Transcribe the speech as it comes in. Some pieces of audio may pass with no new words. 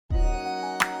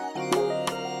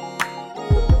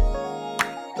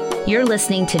You're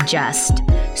listening to Just,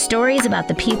 stories about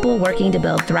the people working to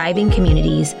build thriving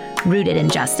communities rooted in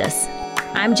justice.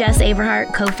 I'm Jess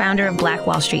Averhart, co-founder of Black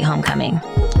Wall Street Homecoming.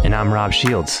 And I'm Rob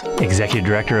Shields, executive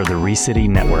director of the ReCity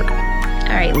Network.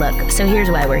 All right, look, so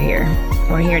here's why we're here.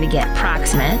 We're here to get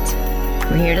proximate.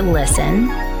 We're here to listen.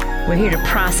 We're here to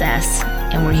process,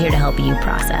 and we're here to help you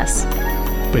process.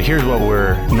 But here's what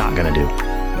we're not going to do.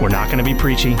 We're not going to be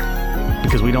preachy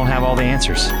because we don't have all the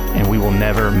answers, and we will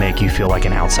never make you feel like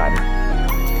an outsider.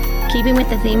 Keeping with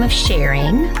the theme of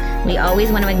sharing, we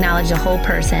always want to acknowledge the whole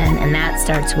person, and that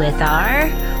starts with our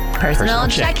personal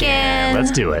check-in. Let's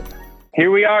do it.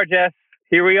 Here we are, Jess.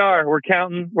 Here we are. We're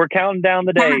counting down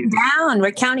the days.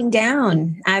 We're counting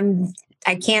down.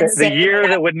 I can't say the year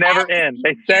that would never end.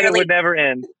 They said it would never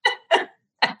end.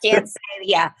 I can't say.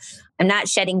 Yeah, I'm not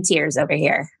shedding tears over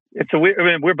here.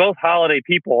 We're both holiday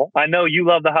people. I know you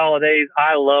love the holidays.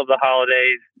 I love the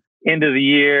holidays. End of the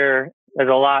year. There's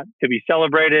a lot to be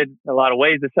celebrated. A lot of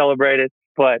ways to celebrate it,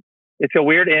 but it's a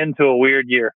weird end to a weird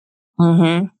year.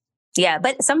 Mm-hmm. Yeah,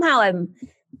 but somehow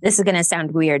this is going to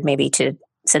sound weird, maybe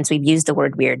since we've used the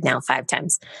word weird now 5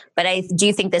 times. But I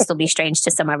do think this will be strange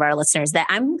to some of our listeners that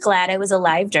I'm glad I was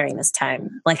alive during this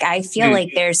time. Like, I feel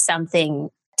like there's something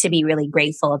to be really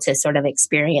grateful to sort of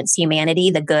experience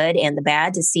humanity, the good and the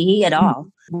bad, to see it all.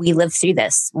 We lived through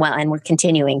this well, and we're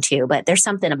continuing to, but there's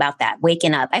something about that,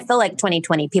 waking up. I feel like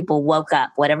 2020 people woke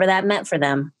up, whatever that meant for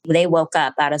them. They woke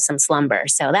up out of some slumber.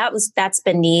 So that's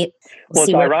been neat. Well,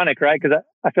 it's ironic, right? Because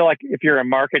I feel like if you're a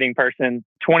marketing person,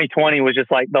 2020 was just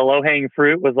like the low-hanging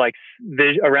fruit was like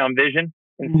around vision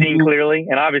and seeing clearly.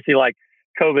 And obviously, like,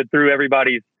 COVID threw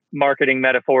everybody's marketing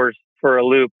metaphors for a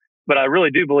loop. But I really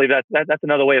do believe that's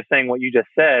another way of saying what you just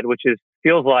said, which is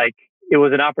feels like it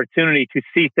was an opportunity to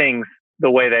see things the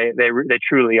way they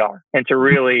truly are, and to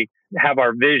really have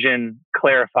our vision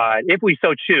clarified, if we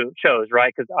so chose,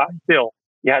 right? Because still,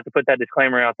 you have to put that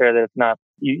disclaimer out there that it's not.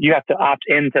 You have to opt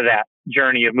into that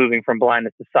journey of moving from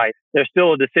blindness to sight. There's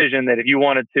still a decision that if you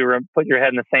wanted to put your head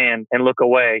in the sand and look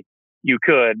away, you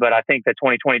could. But I think that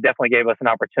 2020 definitely gave us an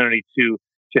opportunity to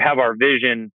have our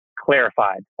vision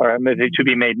clarified, or to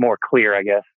be made more clear, I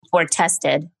guess. Or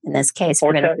tested in this case.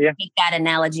 We're going to take that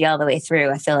analogy all the way through.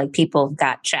 I feel like people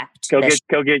got checked. Go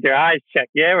get your eyes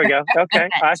checked. Yeah, there we go. Okay,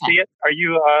 I see it. Are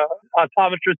you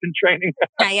optometrist in training?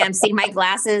 I am. See my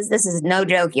glasses. This is no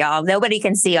joke, y'all. Nobody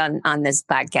can see on this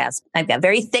podcast. I've got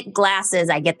very thick glasses.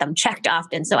 I get them checked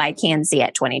often so I can see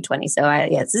at 2020. So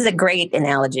this is a great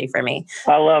analogy for me.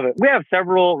 I love it. We have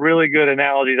several really good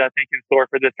analogies, I think, in store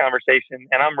for this conversation,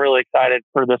 and I'm really excited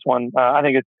for this one. I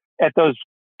think it's at those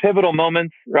pivotal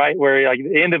moments, right, where like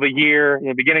the end of a year,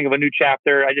 the beginning of a new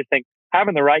chapter. I just think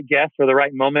having the right guest for the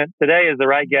right moment. Today is the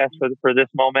right guest for this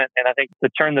moment, and I think to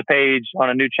turn the page on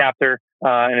a new chapter in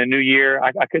a new year,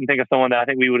 I couldn't think of someone that I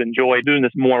think we would enjoy doing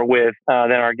this more with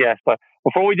than our guest. But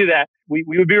before we do that, we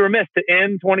would be remiss to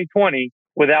end 2020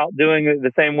 without doing it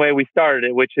the same way we started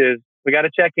it, which is we got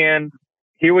to check in.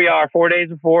 Here we are, 4 days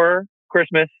before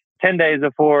Christmas, 10 days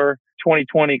before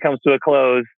 2020 comes to a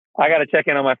close. I got to check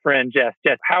in on my friend, Jess.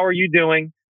 Jess, how are you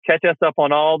doing? Catch us up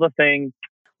on all the things.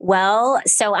 Well,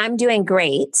 so I'm doing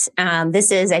great.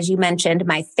 This is, as you mentioned,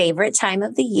 my favorite time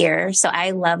of the year. So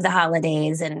I love the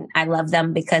holidays, and I love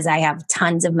them because I have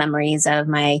tons of memories of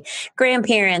my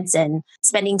grandparents and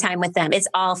spending time with them. It's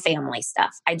all family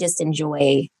stuff. I just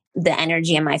enjoy the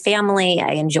energy in my family.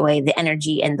 I enjoy the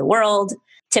energy in the world,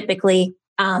 typically,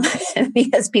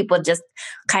 because people just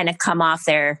kind of come off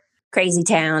their crazy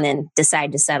town and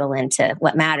decide to settle into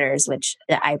what matters, which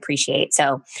I appreciate.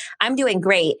 So I'm doing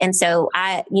great. And so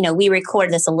we record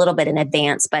this a little bit in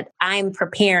advance, but I'm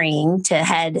preparing to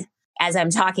head, as I'm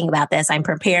talking about this, I'm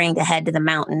preparing to head to the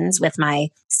mountains with my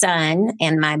son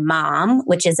and my mom,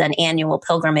 which is an annual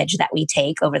pilgrimage that we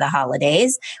take over the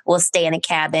holidays. We'll stay in a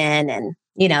cabin and,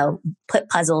 put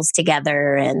puzzles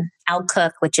together, and I'll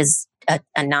cook, which is an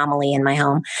anomaly in my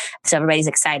home. So everybody's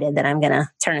excited that I'm going to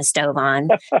turn a stove on.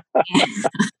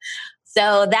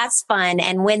 So that's fun.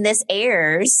 And when this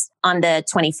airs on the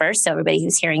 21st, so everybody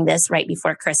who's hearing this right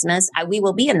before Christmas, we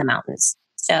will be in the mountains.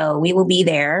 So we will be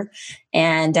there.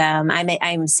 And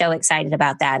I'm so excited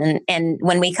about that. And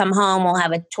when we come home, we'll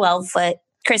have a 12-foot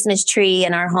Christmas tree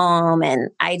in our home.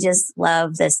 And I just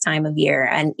love this time of year.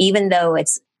 And even though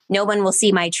no one will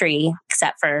see my tree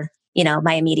except for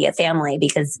my immediate family,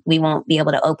 because we won't be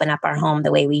able to open up our home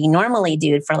the way we normally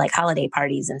do for like holiday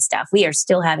parties and stuff. We are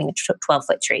still having a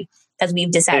 12-foot tree because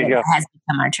we've decided it has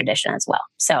become our tradition as well.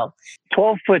 So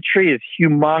 12-foot tree is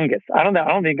humongous. I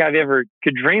don't think I've ever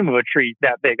could dream of a tree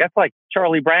that big. That's like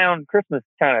Charlie Brown Christmas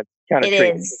kind of kind of It tree.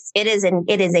 is. It is.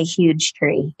 It is a huge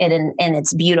tree. And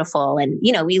it's beautiful. And,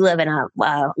 we live in a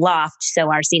loft.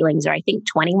 So our ceilings are, I think,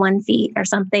 21 feet or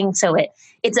something. So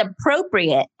it's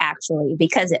appropriate, actually,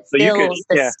 because it fills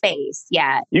the space.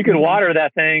 Yeah. You could water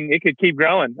that thing. It could keep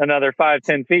growing another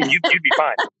 5-10 feet. You'd be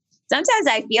fine. Sometimes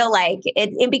I feel like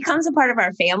it becomes a part of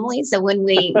our family. So when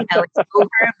it's over,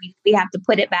 we have to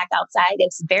put it back outside.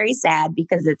 It's very sad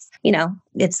because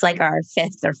it's like our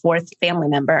fifth or fourth family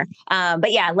member.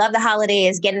 But yeah, I love the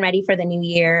holidays, getting ready for the new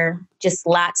year. Just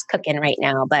lots cooking right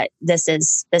now. But this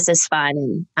is fun,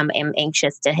 and I'm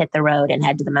anxious to hit the road and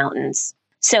head to the mountains.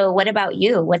 So what about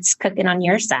you? What's cooking on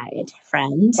your side,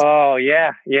 friend? Oh,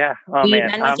 yeah. Oh, Are you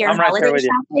man. done with your I'm right holiday there with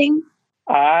shopping?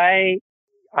 You.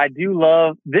 I do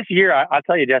love this year. I'll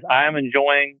tell you, Jess, I am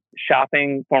enjoying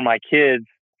shopping for my kids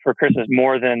for Christmas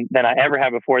more than I ever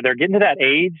have before. They're getting to that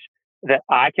age that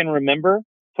I can remember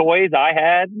toys I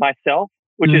had myself,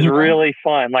 which is really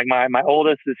fun. Like my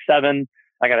oldest is 7.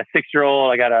 I got a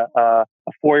 6-year-old. I got a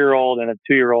 4-year-old and a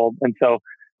 2-year-old. And so,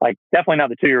 like, definitely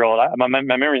not the 2-year-old. My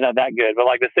memory's not that good, but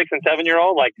like the 6 and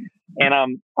 7-year-old, like, and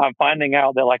I'm finding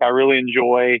out that, like, I really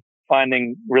enjoy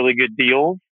finding really good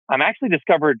deals. I'm actually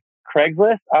discovered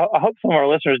Craigslist. I hope some of our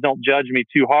listeners don't judge me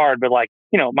too hard, but like,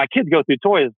 my kids go through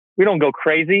toys. We don't go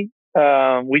crazy.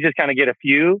 We just kind of get a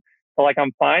few. But like,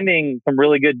 I'm finding some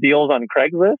really good deals on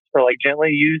Craigslist for like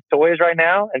gently used toys right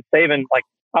now, and saving. Like,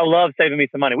 I love saving me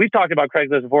some money. We've talked about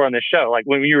Craigslist before on this show. Like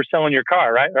when you were selling your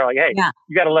car, right? Or like, hey,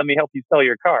 you got to let me help you sell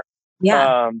your car.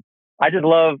 Yeah. I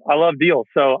love deals.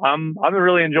 So I've been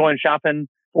really enjoying shopping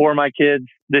for my kids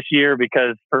this year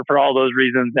because for all those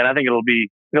reasons, and I think it'll be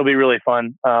really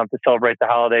fun to celebrate the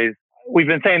holidays. We've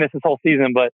been saying this whole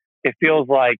season, but it feels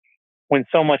like when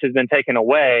so much has been taken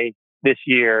away this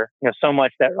year, so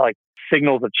much that like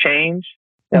signals of change,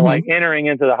 that like entering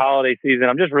into the holiday season,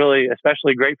 I'm just really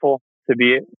especially grateful to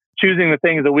be choosing the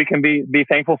things that we can be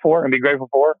thankful for and be grateful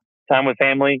for. Time with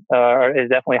family is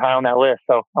definitely high on that list.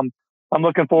 So I'm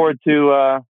looking forward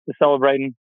to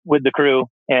celebrating with the crew,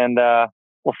 and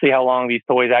we'll see how long these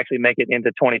toys actually make it into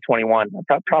 2021.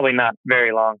 Probably not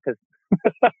very long, because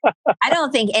I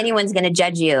don't think anyone's going to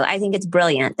judge you. I think it's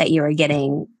brilliant that you are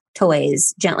getting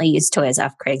toys, gently used toys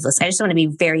off Craigslist. I just want to be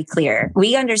very clear.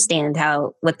 We understand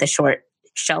what the short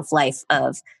shelf life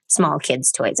of small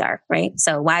kids' toys are, right?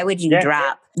 So why would you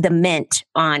drop the mint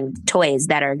on toys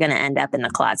that are going to end up in the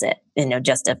closet in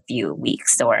just a few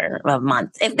weeks or a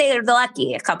month? If they're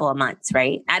lucky, a couple of months,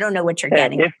 right? I don't know what you're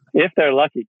getting. If they're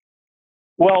lucky.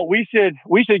 Well, we should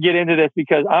get into this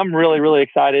because I'm really, really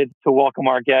excited to welcome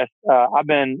our guest. I've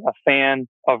been a fan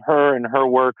of her and her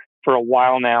work for a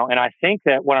while now. And I think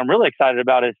that what I'm really excited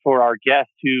about is for our guest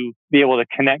to be able to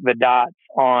connect the dots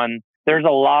on. There's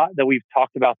a lot that we've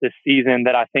talked about this season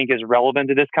that I think is relevant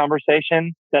to this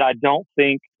conversation that I don't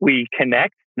think we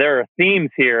connect. There are themes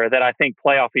here that I think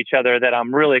play off each other that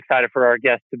I'm really excited for our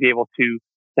guest to be able to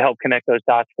help connect those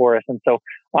dots for us. And so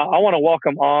I want to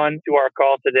welcome on to our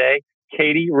call today,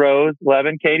 Katie Rose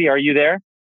Levin. Katie, are you there?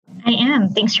 I am.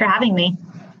 Thanks for having me.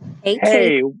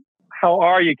 Hey, how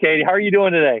are you, Katie? How are you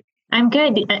doing today? I'm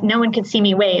good. No one could see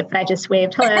me wave, but I just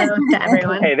waved hello to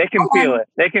everyone. Hey, they can feel it.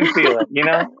 They can feel it,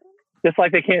 Just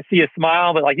like they can't see a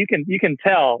smile, but like you can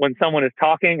tell when someone is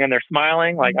talking and they're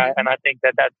smiling. Like, I think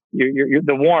that's you're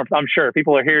the warmth. I'm sure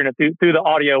people are hearing it through the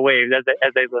audio waves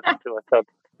as they listen to us. So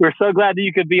we're so glad that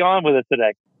you could be on with us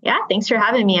today. Yeah, thanks for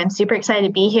having me. I'm super excited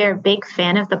to be here. Big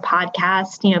fan of the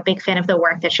podcast. Big fan of the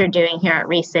work that you're doing here at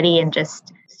ReCity, and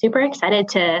just super excited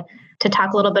to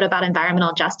talk a little bit about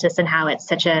environmental justice and how it's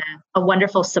such a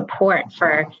wonderful support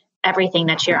for everything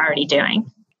that you're already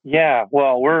doing. Yeah,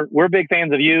 well, we're big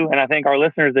fans of you, and I think our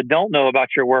listeners that don't know about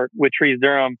your work with Trees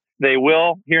Durham, they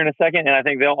will here in a second, and I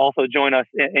think they'll also join us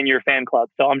in your fan club.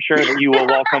 So I'm sure that you will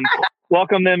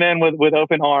welcome them in with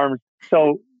open arms.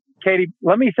 So, Katie,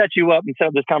 let me set you up and set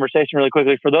up this conversation really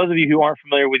quickly. For those of you who aren't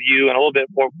familiar with you and a little bit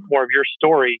more of your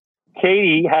story,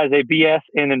 Katie has a BS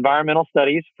in environmental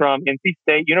studies from NC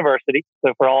State University.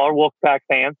 So for all our Wolfpack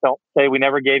fans, don't say we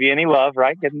never gave you any love,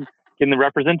 right? Getting the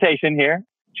representation here.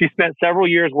 She spent several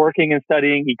years working and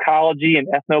studying ecology and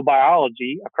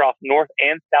ethnobiology across North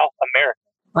and South America.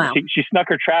 Wow. She snuck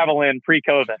her travel in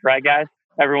pre-COVID, right, guys?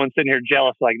 Everyone's sitting here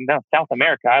jealous, like, no, South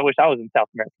America. I wish I was in South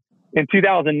America. In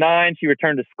 2009, she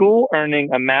returned to school, earning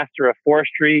a Master of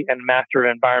Forestry and Master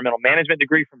of Environmental Management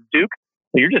degree from Duke.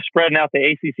 So you're just spreading out the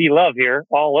ACC love here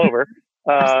all over.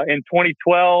 In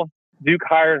 2012, Duke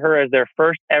hired her as their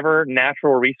first ever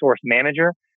natural resource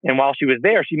manager. And while she was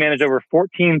there, she managed over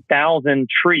 14,000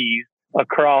 trees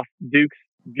across Duke's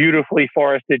beautifully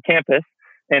forested campus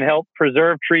and helped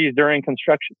preserve trees during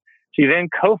construction. She then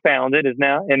co-founded is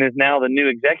now the new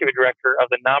executive director of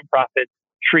the nonprofit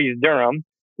Trees Durham,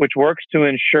 which works to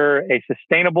ensure a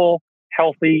sustainable,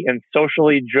 healthy, and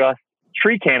socially just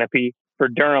tree canopy for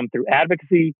Durham through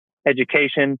advocacy,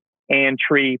 education, and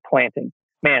tree planting.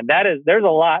 Man, there's a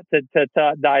lot to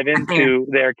dive into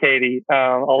there, Katie. A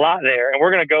lot there. And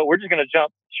we're just going to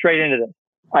jump straight into this.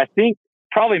 I think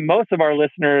probably most of our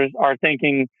listeners are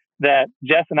thinking that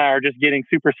Jess and I are just getting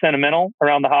super sentimental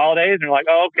around the holidays and like,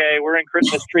 oh, okay, we're in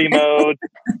Christmas tree mode.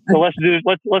 So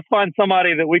let's find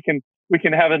somebody that we can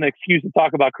have an excuse to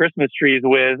talk about Christmas trees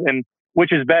with, and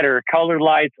which is better, colored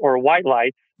lights or white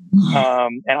lights.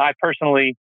 And I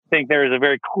personally think there is a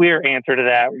very clear answer to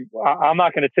that. I'm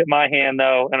not going to tip my hand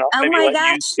though, and I'll maybe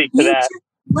let you speak to that.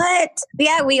 What?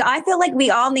 Yeah, I feel like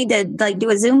we all need to do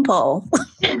a Zoom poll.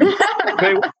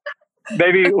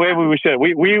 Maybe we should.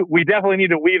 We definitely need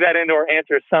to weave that into our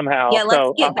answers somehow. Yeah,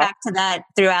 let's get back to that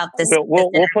throughout this. We'll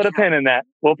put a pin in that.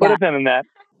 Put a pin in that.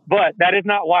 But that is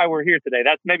not why we're here today.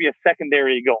 That's maybe a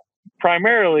secondary goal.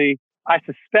 Primarily, I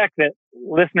suspect that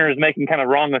listeners making kind of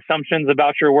wrong assumptions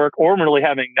about your work, or really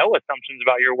having no assumptions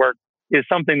about your work, is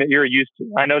something that you're used to.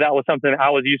 I know that was something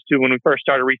I was used to when we first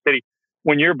started Reese City.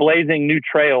 When you're blazing new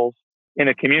trails in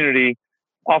a community,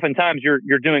 oftentimes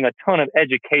you're doing a ton of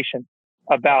education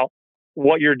about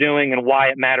what you're doing and why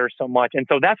it matters so much. And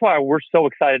so that's why we're so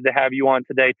excited to have you on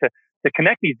today to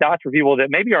connect these dots for people that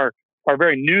maybe are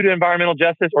very new to environmental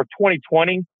justice, or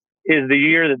 2020 is the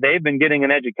year that they've been getting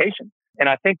an education. And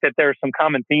I think that there are some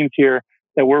common themes here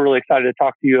that we're really excited to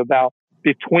talk to you about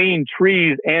between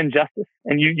trees and justice.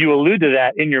 And you allude to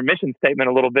that in your mission statement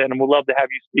a little bit, and we'd love to have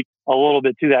you speak a little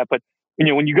bit to that. But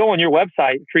when you go on your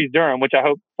website, Trees Durham, which I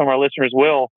hope some of our listeners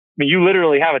will, you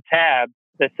literally have a tab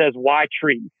that says why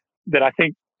trees, that I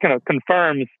think kind of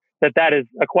confirms that is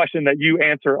a question that you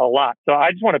answer a lot. So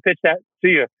I just want to pitch that to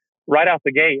you right out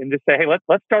the gate and just say, hey,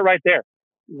 let's start right there.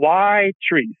 Why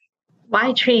trees?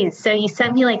 Why trees? So you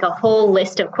sent me like a whole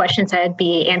list of questions I'd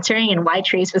be answering, and why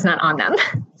trees was not on them.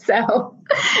 So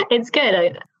it's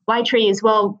good. Why trees?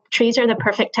 Well, trees are the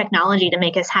perfect technology to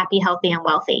make us happy, healthy, and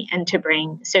wealthy, and to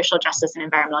bring social justice and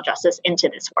environmental justice into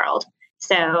this world.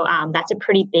 So that's a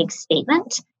pretty big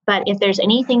statement. But if there's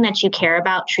anything that you care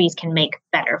about, trees can make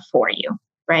better for you,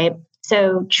 right?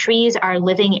 So trees are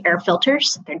living air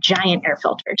filters. They're giant air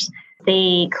filters.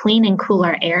 They clean and cool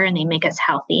our air, and they make us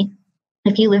healthy.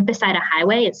 If you live beside a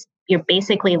highway, you're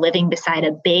basically living beside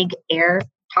a big air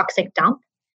toxic dump.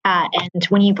 And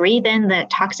when you breathe in the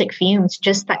toxic fumes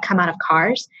just that come out of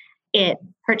cars, it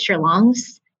hurts your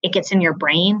lungs. It gets in your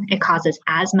brain. It causes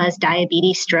asthmas,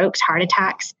 diabetes, strokes, heart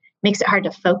attacks, makes it hard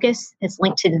to focus. It's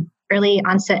linked to early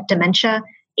onset dementia,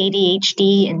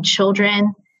 ADHD in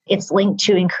children. It's linked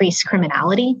to increased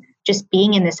criminality, just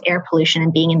being in this air pollution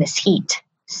and being in this heat.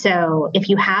 So if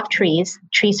you have trees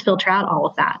filter out all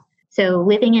of that. So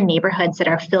living in neighborhoods that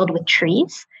are filled with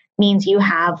trees means you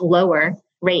have lower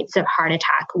rates of heart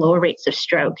attack, lower rates of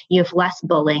stroke. You have less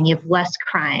bullying, you have less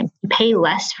crime, you pay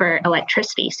less for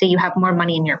electricity, so you have more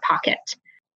money in your pocket.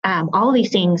 All of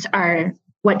these things are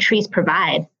what trees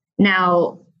provide.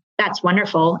 Now, that's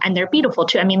wonderful, and they're beautiful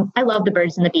too. I love the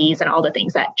birds and the bees and all the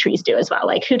things that trees do as well.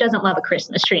 Like, who doesn't love a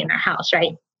Christmas tree in their house,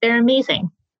 right? They're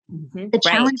amazing. Mm-hmm. The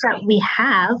challenge that we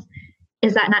have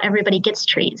is that not everybody gets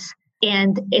trees.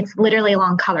 And it's literally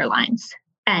along color lines,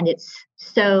 and it's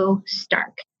so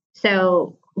stark.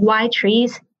 So why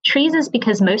trees? Trees is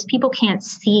because most people can't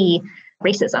see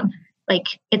racism. Like,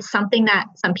 it's something that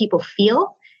some people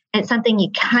feel, and it's something you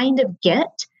kind of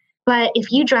get. But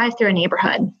if you drive through a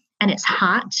neighborhood and it's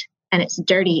hot and it's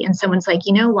dirty, and someone's like,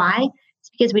 you know why?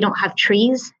 It's because we don't have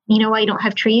trees. You know why you don't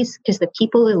have trees? Because the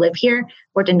people who live here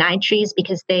were denied trees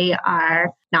because they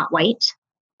are not white.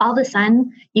 All of a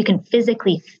sudden, you can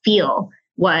physically feel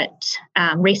what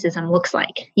racism looks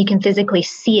like. You can physically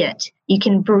see it. You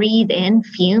can breathe in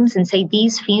fumes and say,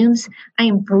 these fumes, I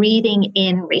am breathing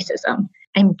in racism.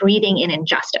 I'm breathing in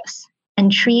injustice.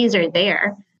 And trees are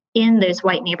there in those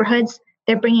white neighborhoods.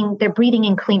 They're breathing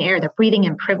in clean air. They're breathing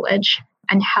in privilege.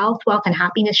 And health, wealth, and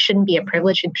happiness shouldn't be a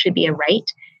privilege. It should be a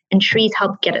right. And trees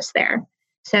help get us there.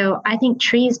 So I think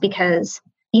trees, because,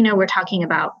 we're talking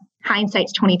about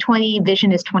hindsight's 2020,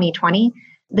 vision is 2020.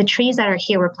 The trees that are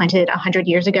here were planted 100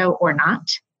 years ago or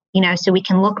not, so we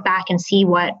can look back and see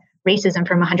what racism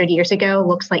from 100 years ago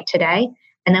looks like today.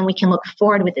 And then we can look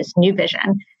forward with this new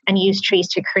vision and use trees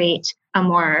to create a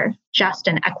more just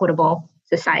and equitable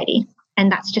society.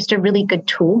 And that's just a really good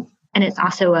tool. And it's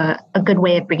also a good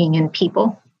way of bringing in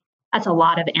people. That's a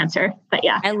lot of answer, but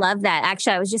yeah. I love that.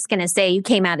 Actually, I was just going to say, you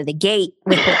came out of the gate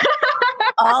with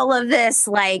all of this.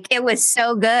 Like, it was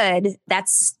so good.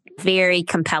 That's very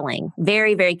compelling,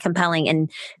 very, very compelling.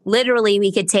 And literally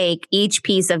we could take each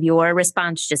piece of your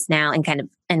response just now and kind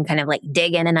of like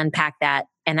dig in and unpack that.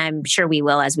 And I'm sure we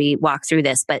will as we walk through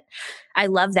this, but I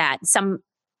love that.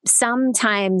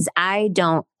 Sometimes I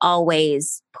don't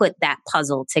always put that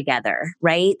puzzle together,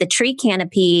 right? The tree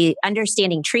canopy,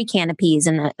 understanding tree canopies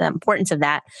and the importance of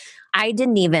that. I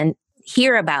didn't even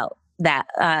hear about that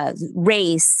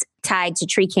race tied to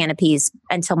tree canopies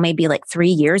until maybe like 3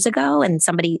 years ago. And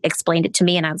somebody explained it to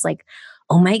me and I was like,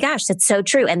 oh my gosh, that's so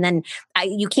true. And then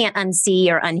you can't unsee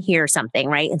or unhear something,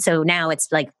 right? And so now it's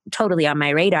like totally on my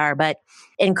radar, but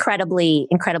incredibly,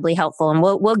 incredibly helpful. And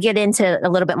we'll get into a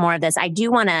little bit more of this. I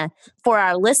do want to, for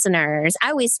our listeners,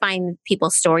 I always find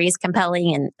people's stories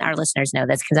compelling, and our listeners know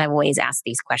this because I've always asked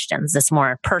these questions, this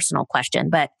more personal question,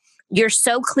 but you're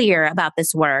so clear about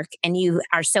this work and you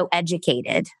are so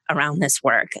educated around this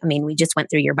work. I mean, we just went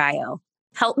through your bio.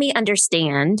 Help me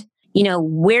understand,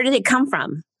 where did it come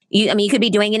from? You could be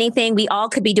doing anything. We all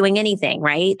could be doing anything,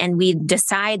 right? And we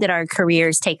decide that our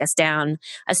careers take us down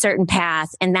a certain path,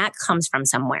 and that comes from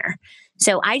somewhere.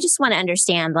 So I just want to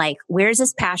understand, like, where's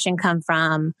this passion come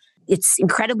from? It's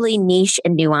incredibly niche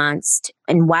and nuanced.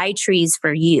 And why trees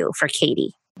for you, for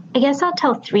Katie? I guess I'll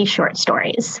tell 3 short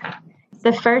stories.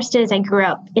 The first is I grew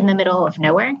up in the middle of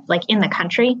nowhere, like in the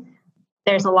country.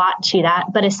 There's a lot to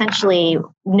that, but essentially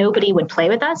nobody would play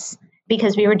with us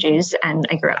because we were Jews, and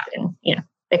I grew up in,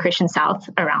 the Christian South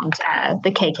around the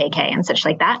KKK and such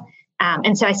like that.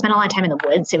 And so I spent a lot of time in the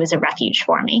woods. It was a refuge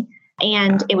for me.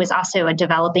 And it was also a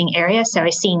developing area. So I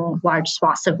was seeing large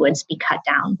swaths of woods be cut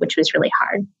down, which was really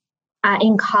hard.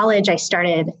 In college, I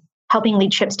started helping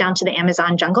lead trips down to the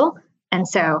Amazon jungle. And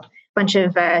so a bunch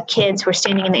of kids were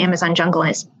standing in the Amazon jungle,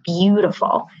 and it's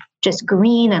beautiful, just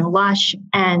green and lush.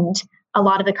 And a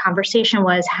lot of the conversation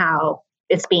was how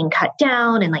it's being cut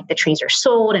down and like the trees are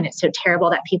sold and it's so terrible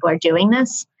that people are doing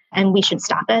this and we should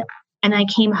stop it. And I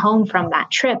came home from that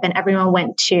trip and everyone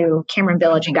went to Cameron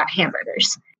Village and got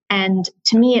hamburgers. And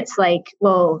to me, it's like,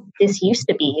 well, this used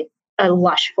to be a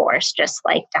lush forest, just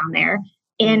like down there.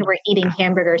 And we're eating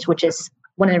hamburgers, which is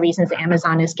one of the reasons the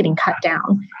Amazon is getting cut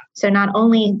down. So not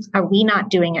only are we not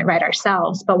doing it right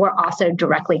ourselves, but we're also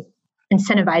directly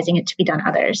incentivizing it to be done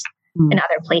in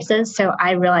other places. So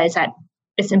I realized that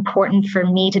it's important for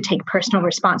me to take personal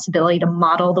responsibility to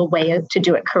model the way to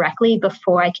do it correctly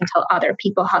before I can tell other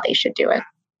people how they should do it.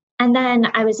 And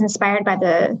then I was inspired by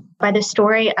the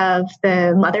story of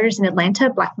the mothers in Atlanta,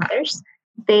 Black mothers.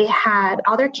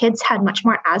 All their kids had much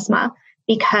more asthma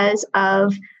because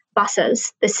of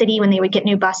buses. The city, when they would get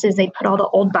new buses, they'd put all the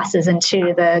old buses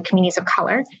into the communities of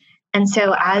color. And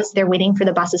so as they're waiting for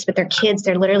the buses with their kids,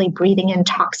 they're literally breathing in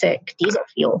toxic diesel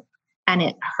fuel, and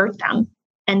it hurt them.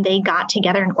 And they got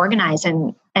together and organized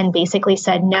and basically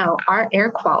said, no, our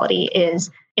air quality is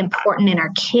important and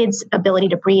our kids' ability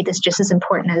to breathe is just as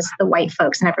important as the white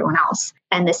folks and everyone else.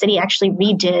 And the city actually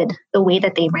redid the way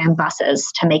that they ran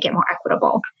buses to make it more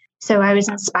equitable. So I was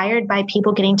inspired by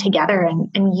people getting together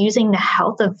and using the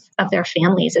health of their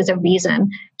families as a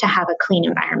reason to have a clean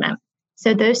environment.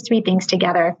 So those 3 things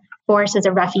together, forest as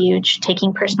a refuge,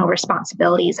 taking personal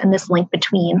responsibilities, and this link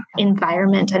between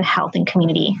environment and health and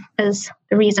community is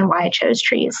the reason why I chose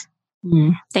trees.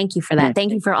 Thank you for that.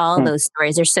 Thank you for all of those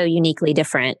stories. They're so uniquely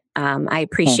different. I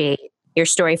appreciate your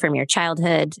story from your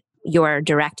childhood, your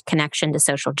direct connection to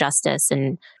social justice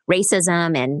and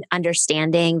racism, and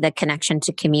understanding the connection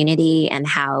to community and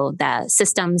how the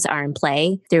systems are in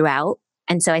play throughout.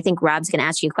 And so I think Rob's going to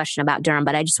ask you a question about Durham,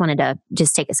 but I just wanted to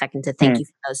take a second to thank you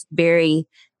for those very,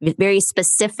 very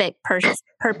specific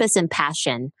purpose and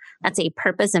passion. That's a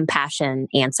purpose and passion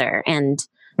answer. And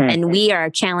we are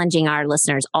challenging our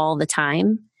listeners all the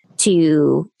time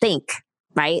to think,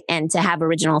 right? And to have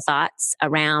original thoughts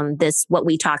around this, what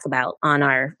we talk about on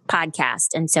our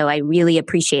podcast. And so I really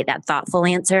appreciate that thoughtful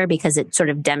answer because it sort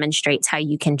of demonstrates how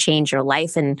you can change your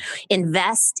life and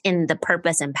invest in the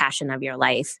purpose and passion of your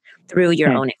life through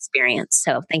your own experience.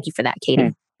 So thank you for that,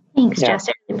 Katie. Thanks, Jess.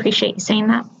 I appreciate you saying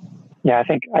that. Yeah, I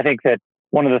think that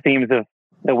one of the themes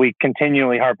that we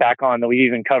continually harp back on, that we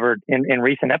even covered in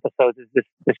recent episodes, is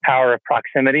this power of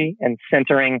proximity and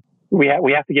centering. We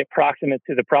have to get proximate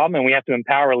to the problem, and we have to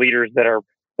empower leaders that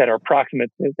are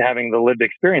proximate to having the lived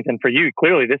experience. And for you,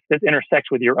 clearly, this intersects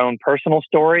with your own personal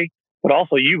story, but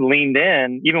also you've leaned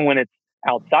in, even when it's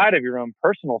outside of your own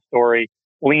personal story,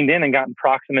 leaned in and gotten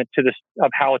proximate to this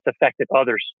of how it's affected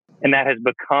others, and that has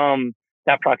become,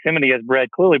 that proximity has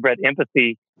clearly bred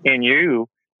empathy in you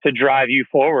to drive you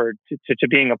forward to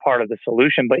being a part of the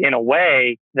solution, but in a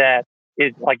way that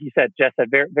is, like you said, Jess,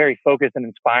 very, very focused and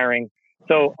inspiring.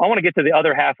 So I want to get to the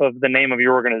other half of the name of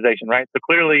your organization, right? So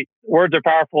clearly words are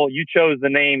powerful. You chose the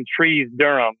name Trees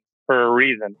Durham for a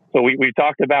reason. So we've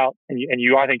talked about, and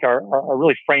you I think are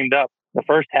really framed up the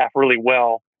first half really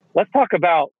well. Let's talk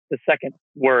about the second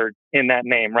word in that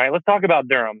name, right? Let's talk about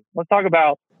Durham. Let's talk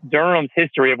about Durham's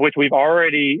history, of which we've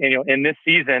already, in this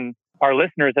season, our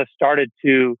listeners have started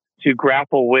to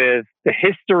grapple with the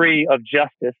history of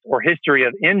justice or history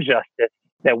of injustice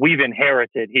that we've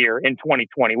inherited here in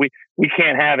 2020. We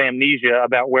can't have amnesia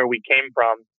about where we came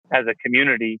from as a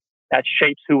community. That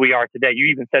shapes who we are today. You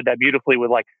even said that beautifully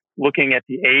with like looking at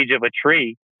the age of a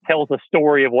tree tells a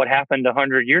story of what happened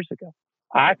 100 years ago.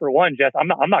 I, for one, Jess, I'm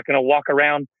not going to walk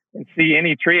around and see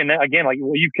any tree. And again, like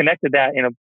you connected that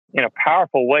in a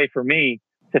powerful way for me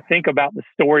to think about the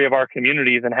story of our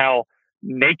communities and how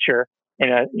nature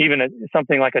and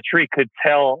something like a tree could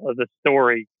tell the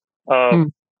story of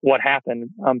what happened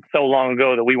so long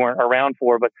ago that we weren't around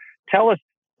for. But tell us,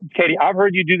 Katie, I've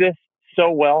heard you do this so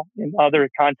well in other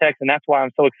contexts, and that's why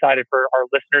I'm so excited for our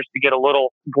listeners to get a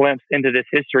little glimpse into this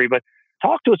history. But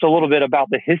talk to us a little bit about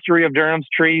the history of Durham's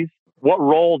trees, what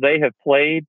role they have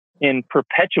played in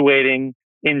perpetuating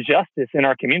injustice in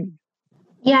our community.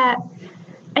 Yeah,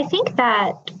 I think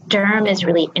that Durham is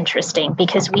really interesting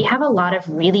because we have a lot of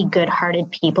really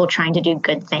good-hearted people trying to do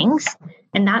good things.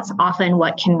 And that's often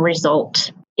what can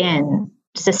result in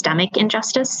systemic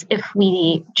injustice if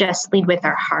we just lead with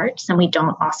our hearts and we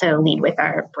don't also lead with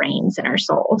our brains and our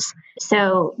souls.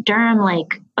 So Durham,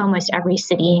 like almost every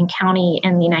city and county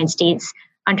in the United States,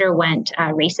 underwent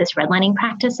racist redlining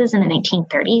practices in the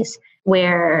 1930s,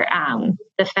 where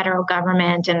the federal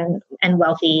government and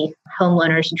wealthy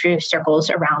homeowners drew circles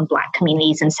around Black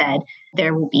communities and said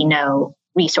there will be no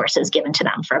resources given to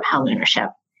them for home ownership.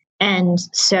 And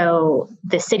so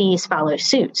the cities followed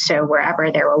suit. So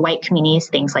wherever there were white communities,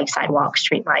 things like sidewalks,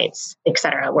 streetlights, et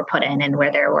cetera, were put in, and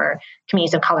where there were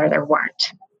communities of color, there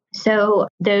weren't. So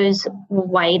those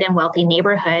white and wealthy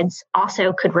neighborhoods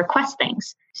also could request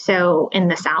things. So in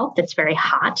the South, it's very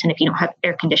hot. And if you don't have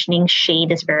air conditioning,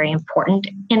 shade is very important.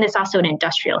 And it's also an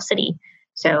industrial city.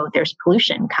 So there's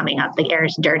pollution coming up. The air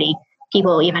is dirty.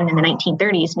 People, even in the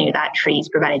 1930s, knew that trees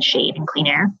provided shade and clean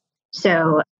air.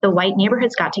 So the white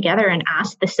neighborhoods got together and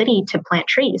asked the city to plant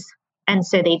trees. And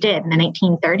so they did. In the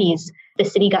 1930s, the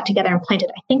city got together and planted,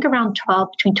 I think,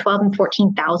 between 12 and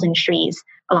 14,000 trees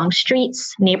along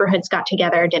streets. Neighborhoods got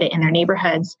together, did it in their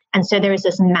neighborhoods. And so there was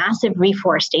this massive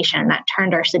reforestation that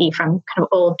turned our city from kind of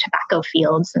old tobacco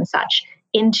fields and such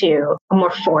into a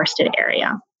more forested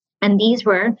area. And these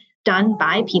were done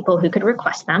by people who could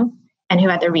request them and who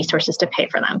had the resources to pay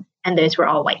for them. And those were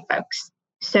all white folks.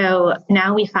 So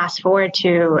now we fast forward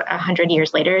to 100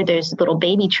 years later, those little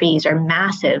baby trees are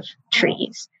massive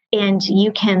trees. And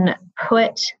you can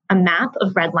put a map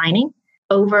of redlining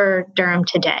over Durham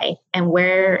today. And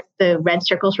where the red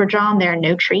circles were drawn, there are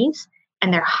no trees,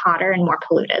 and they're hotter and more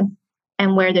polluted.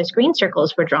 And where those green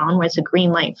circles were drawn was a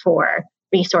green light for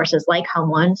resources like home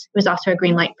loans. It was also a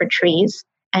green light for trees.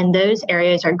 And those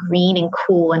areas are green and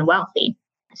cool and wealthy.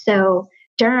 So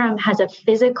Durham has a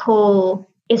physical...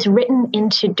 It's written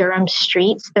into Durham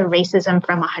streets, the racism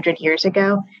from 100 years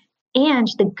ago, and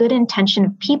the good intention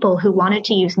of people who wanted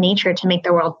to use nature to make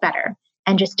the world better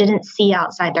and just didn't see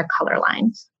outside their color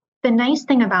lines. The nice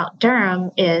thing about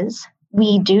Durham is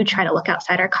we do try to look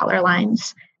outside our color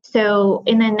lines. So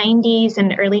in the 90s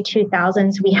and early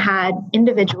 2000s, we had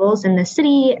individuals in the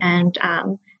city and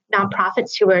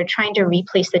nonprofits who were trying to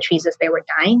replace the trees as they were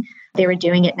dying. They were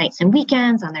doing it nights and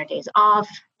weekends on their days off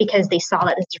because they saw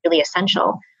that this is really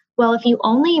essential. Well, if you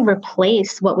only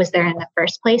replace what was there in the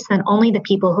first place, then only the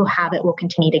people who have it will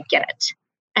continue to get it.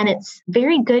 And it's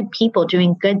very good people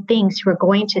doing good things who are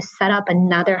going to set up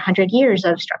another 100 years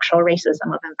of structural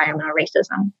racism, of environmental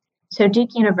racism. So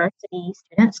Duke University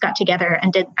students got together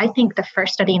and did, I think, the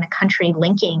first study in the country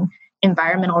linking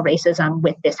environmental racism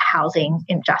with this housing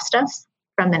injustice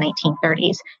from the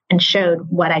 1930s and showed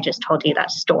what I just told you,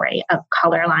 that story of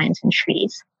color lines and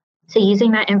trees. So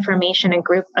using that information, a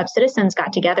group of citizens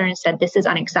got together and said, this is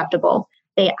unacceptable.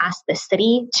 They asked the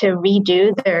city to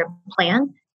redo their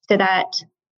plan so that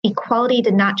equality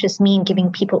did not just mean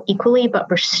giving people equally, but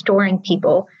restoring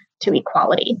people to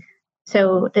equality.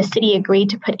 So the city agreed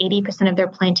to put 80% of their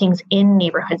plantings in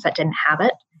neighborhoods that didn't have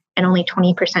it and only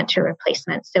 20% to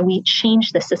replacement. So we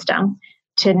changed the system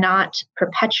to not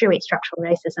perpetuate structural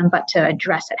racism, but to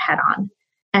address it head on.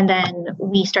 And then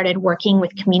we started working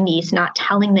with communities, not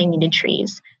telling them they needed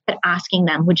trees, but asking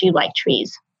them, would you like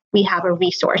trees? We have a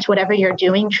resource. Whatever you're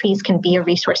doing, trees can be a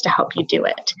resource to help you do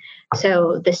it.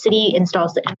 So the city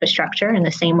installs the infrastructure in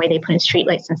the same way they put in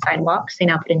streetlights and sidewalks. They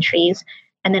now put in trees.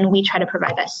 And then we try to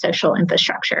provide that social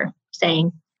infrastructure,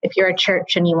 saying, if you're a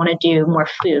church and you want to do more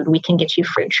food, we can get you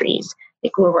fruit trees.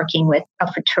 Like we're working with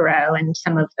El Futuro and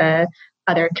some of the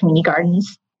other community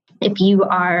gardens. If you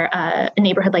are a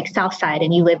neighborhood like Southside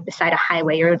and you live beside a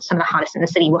highway, or some of the hottest in the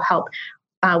city, will help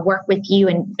work with you,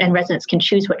 and residents can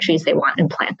choose what trees they want and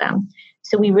plant them.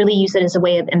 So we really use it as a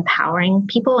way of empowering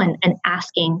people and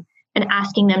asking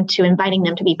them to, inviting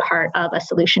them to be part of a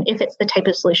solution if it's the type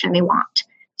of solution they want.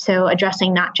 So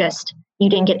addressing not just you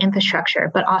didn't get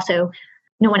infrastructure, but also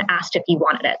no one asked if you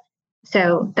wanted it.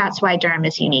 So that's why Durham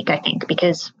is unique, I think,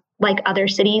 because like other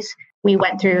cities, we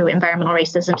went through environmental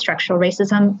racism, structural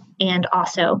racism, and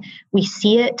also we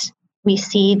see it. We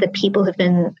see the people who've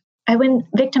been, I wouldn't,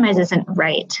 victimize isn't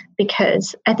right,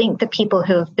 because I think the people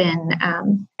who have been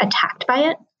attacked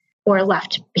by it or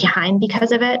left behind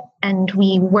because of it, and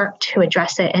we work to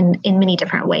address it in many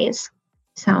different ways.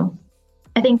 So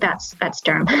I think that's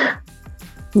Durham.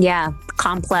 Yeah,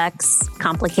 complex,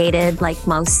 complicated, like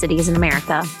most cities in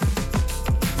America.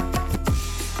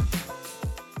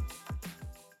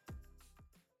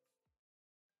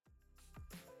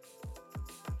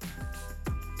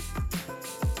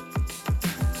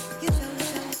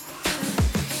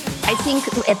 I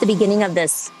think at the beginning of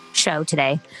this show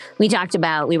today, we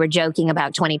were joking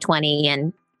about 2020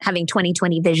 and having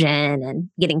 2020 vision and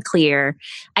getting clear.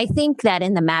 I think that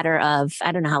in the matter of,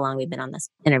 I don't know how long we've been on this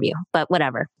interview, but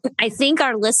whatever. I think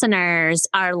our listeners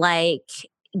are like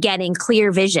getting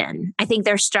clear vision. I think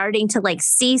they're starting to like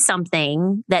see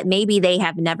something that maybe they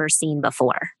have never seen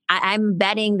before. I'm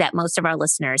betting that most of our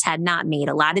listeners had not made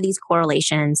a lot of these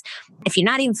correlations. If you're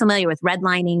not even familiar with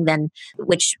redlining, then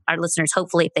which our listeners,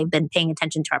 hopefully, if they've been paying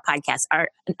attention to our podcast,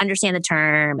 understand the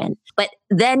term. But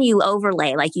then you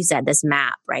overlay, like you said, this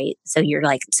map, right? So you're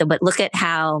like, but look at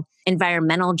how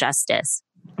environmental justice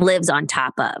lives on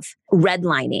top of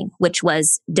redlining, which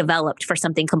was developed for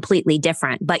something completely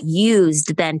different, but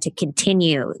used then to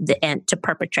continue and to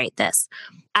perpetrate this.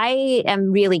 I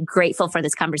am really grateful for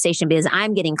this conversation because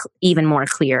I'm getting even more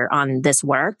clear on this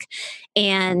work.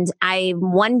 And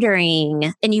I'm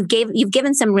wondering, and you've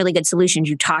given some really good solutions.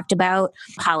 You talked about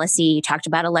policy, you talked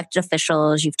about elected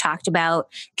officials, you've talked about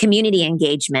community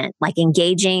engagement, like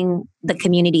engaging the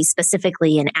community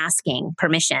specifically and asking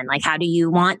permission. Like, how do you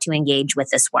want to engage with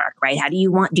this work, right? Do you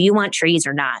want trees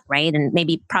or not, right? And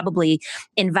maybe probably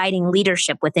inviting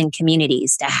leadership within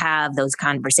communities to have those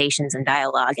conversations and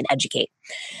dialogue and educate.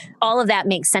 All of that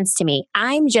makes sense to me.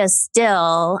 I'm just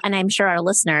still, and I'm sure our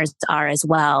listeners are as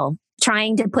well,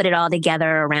 trying to put it all together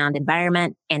around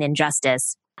environment and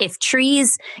injustice. If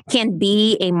trees can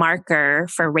be a marker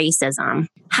for racism,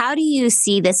 how do you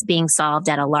see this being solved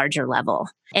at a larger level?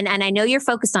 And I know you're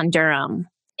focused on Durham,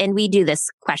 and we do this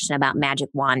question about magic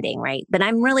wanding, right? But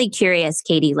I'm really curious,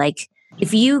 Katie, like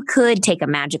if you could take a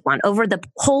magic wand over the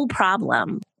whole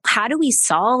problem, how do we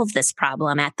solve this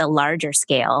problem at the larger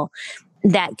scale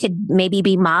that could maybe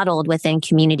be modeled within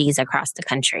communities across the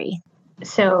country?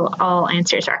 So all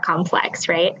answers are complex,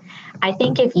 right? I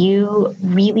think if you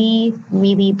really,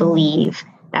 really believe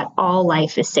that all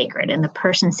life is sacred and the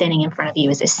person standing in front of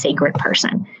you is a sacred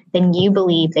person, then you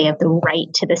believe they have the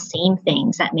right to the same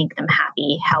things that make them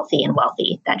happy, healthy, and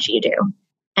wealthy that you do.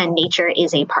 And nature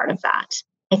is a part of that.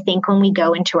 I think when we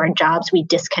go into our jobs, we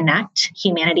disconnect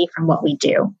humanity from what we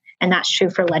do. And that's true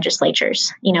for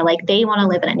legislatures. You know, like they want to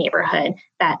live in a neighborhood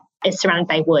that is surrounded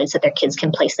by woods that their kids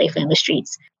can play safely in the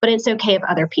streets. But it's okay if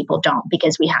other people don't,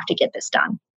 because we have to get this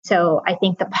done. So I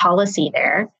think the policy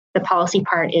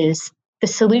part is the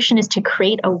solution is to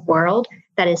create a world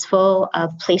that is full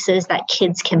of places that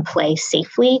kids can play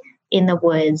safely in the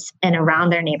woods and around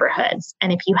their neighborhoods.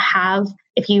 And if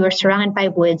you are surrounded by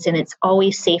woods and it's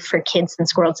always safe for kids and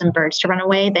squirrels and birds to run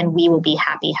away, then we will be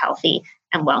happy, healthy,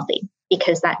 and wealthy,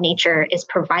 because that nature is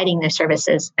providing the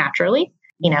services naturally.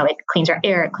 You know, it cleans our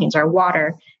air, it cleans our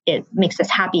water, it makes us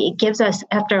happy. It gives us,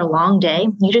 after a long day,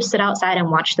 you just sit outside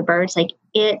and watch the birds, like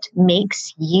it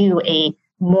makes you a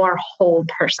more whole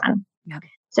person. Yeah.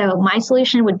 So my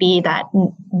solution would be that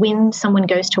when someone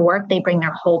goes to work, they bring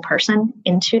their whole person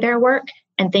into their work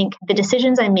and think the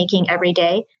decisions I'm making every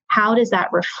day, how does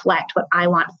that reflect what I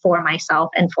want for myself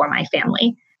and for my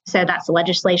family? So that's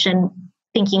legislation,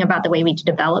 thinking about the way we do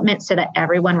development so that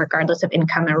everyone, regardless of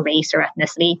income or race or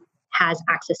ethnicity, has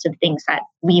access to the things that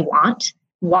we want,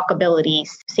 walkability,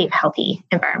 safe, healthy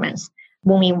environments.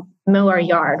 When we mow our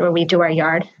yard or we do our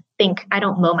yard, I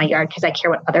don't mow my yard because I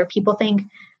care what other people think.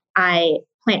 I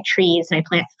plant trees and I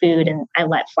plant food and I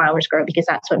let flowers grow because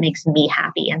that's what makes me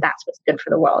happy and that's what's good for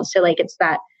the world. So like it's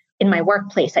that in my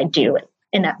workplace, I do it.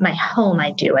 In my home,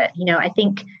 I do it. You know, I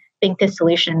think think this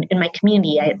solution in my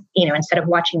community. Instead of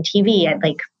watching TV,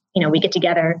 we get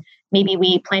together, maybe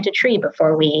we plant a tree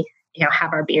before we,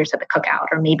 have our beers at the cookout,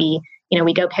 or maybe,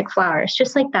 we go pick flowers,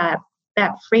 just like that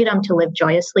freedom to live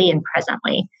joyously and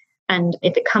presently. And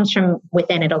if it comes from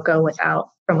within, it'll go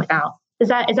from without. Is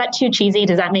that too cheesy?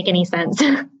 Does that make any sense?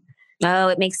 Oh,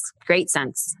 it makes great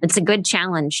sense. It's a good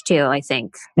challenge too, I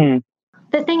think.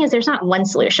 The thing is, there's not one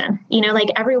solution,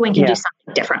 everyone can do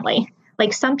something differently.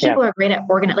 Like some people are great at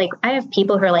I have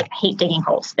people who are hate digging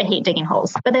holes. They hate digging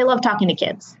holes, but they love talking to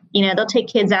kids. They'll take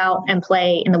kids out and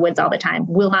play in the woods all the time,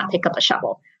 will not pick up a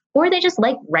shovel. Or they just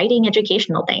like writing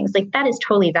educational things. That is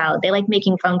totally valid. They like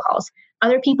making phone calls.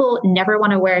 Other people never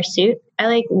want to wear a suit. I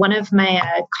like one of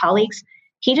my colleagues,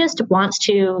 he just wants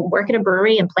to work at a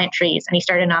brewery and plant trees. And he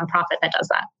started a nonprofit that does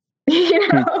that.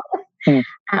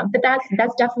 But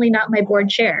that's definitely not my board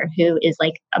chair, who is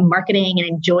a marketing and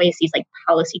enjoys these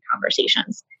policy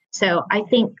conversations. So I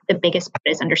think the biggest part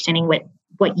is understanding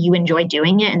what you enjoy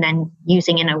doing it and then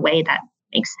using it in a way that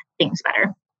makes things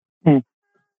better.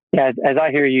 Yeah, as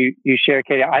I hear you share,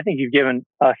 Katie, I think you've given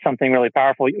us something really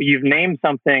powerful. You've named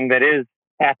something that is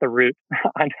at the root.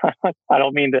 I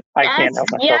don't mean to. I can't help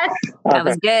myself. Yes, that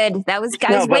was good. I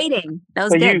was waiting. That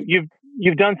was good.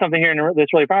 You've done something here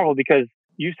that's really powerful, because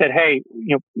you said, hey,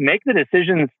 make the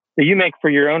decisions that you make for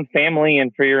your own family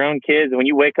and for your own kids. And when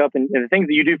you wake up and the things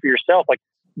that you do for yourself,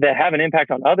 that have an impact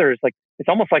on others, it's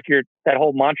almost like that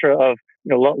whole mantra of,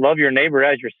 love your neighbor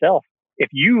as yourself. If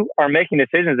you are making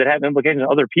decisions that have implications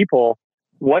on other people,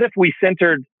 what if we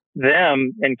centered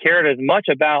them and cared as much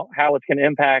about how it's going to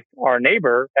impact our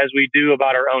neighbor as we do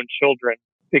about our own children?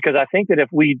 Because I think that if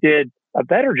we did a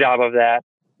better job of that,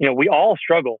 we all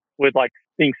struggle with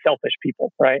being selfish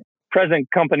people, right? Present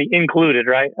company included,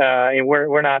 right? And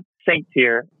we're not saints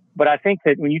here. But I think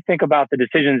that when you think about the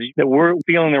decisions that we're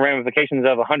feeling the ramifications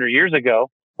of 100 years ago,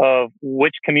 of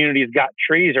which communities got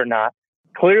trees or not,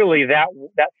 clearly that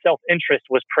self-interest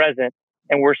was present,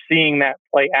 and we're seeing that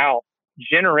play out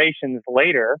generations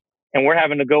later, and we're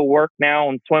having to go work now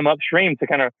and swim upstream to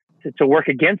kind of to work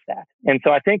against that. And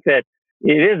so I think that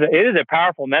it is a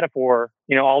powerful metaphor,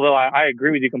 although I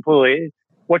agree with you completely.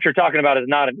 What you're talking about is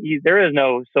not there is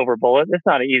no silver bullet. It's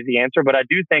not an easy answer, but I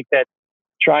do think that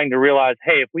trying to realize,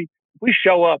 hey, if we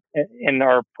show up and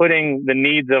are putting the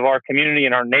needs of our community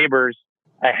and our neighbors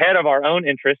ahead of our own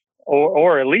interests,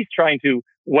 or at least trying to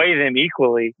weigh them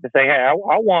equally, to say, hey, I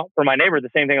want for my neighbor the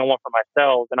same thing I want for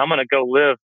myself, and I'm going to go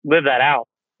live that out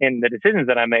in the decisions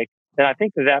that I make, then I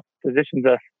think that positions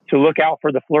us to look out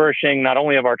for the flourishing, not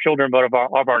only of our children, but of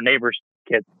our neighbors'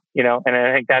 kids, and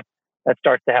I think that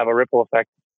starts to have a ripple effect.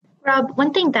 Rob,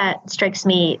 one thing that strikes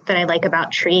me that I like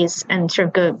about trees and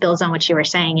sort of builds on what you were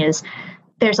saying is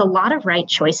there's a lot of right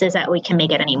choices that we can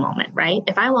make at any moment, right?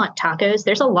 If I want tacos,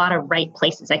 there's a lot of right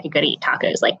places I could go to eat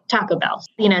tacos, like Taco Bell.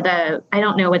 I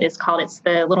don't know what it's called. It's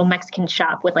the little Mexican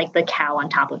shop with the cow on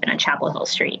top of it on Chapel Hill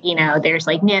Street. There's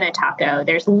Nana Taco,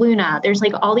 there's Luna, there's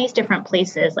all these different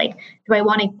places. Do I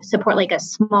want to support a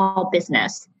small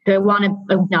business? Do I want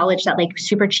to acknowledge that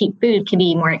super cheap food can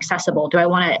be more accessible? Do I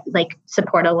want to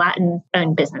support a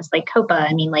Latin-owned business like Copa?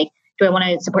 Do I want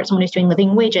to support someone who's doing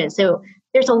living wages? So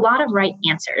there's a lot of right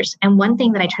answers. And one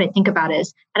thing that I try to think about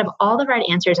is, out of all the right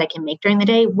answers I can make during the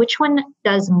day, which one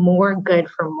does more good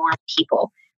for more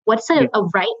people? What's a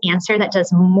right answer that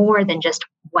does more than just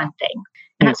one thing?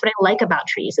 And that's what I like about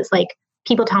trees. It's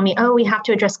people tell me, oh, we have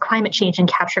to address climate change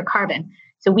and capture carbon,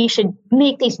 so we should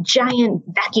make these giant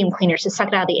vacuum cleaners to suck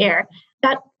it out of the air.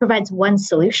 That provides one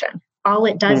solution. All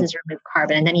it does is remove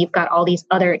carbon. And then you've got all these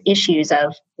other issues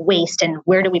of waste and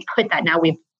where do we put that? Now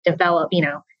we've developed,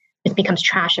 it becomes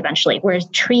trash eventually. Whereas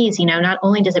trees, not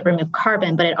only does it remove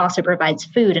carbon, but it also provides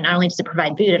food. And not only does it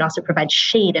provide food, it also provides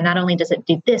shade. And not only does it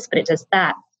do this, but it does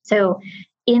that. So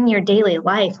in your daily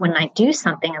life, when I do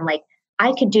something, I'm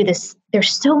I could do this.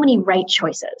 There's so many right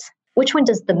choices. Which one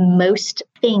does the most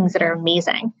things that are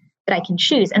amazing that I can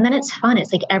choose? And then it's fun.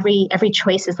 It's every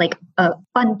choice is a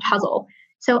fun puzzle.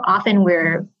 So often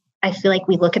I feel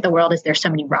we look at the world as there's so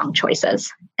many wrong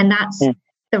choices. And that's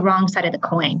the wrong side of the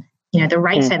coin. The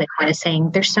right side of the coin is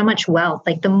saying there's so much wealth.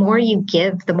 The more you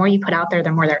give, the more you put out there,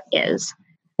 the more there is.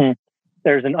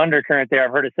 There's an undercurrent there.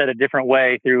 I've heard it said a different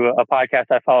way through a podcast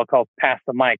I follow called Pass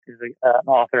the Mic. There's an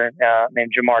author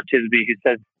named Jamar Tisby who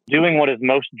says, doing what is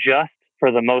most just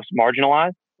for the most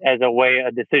marginalized as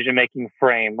a decision-making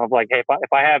frame of hey,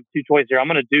 if I have two choices here, I'm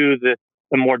going to do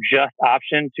the more just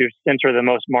option to center the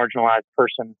most marginalized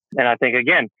person. And I think,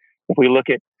 again, if we look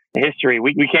at history,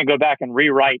 we can't go back and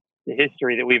rewrite the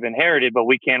history that we've inherited, but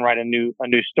we can write a new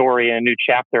story and a new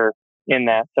chapter in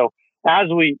that. So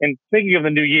and speaking of the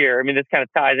new year, I mean, this kind of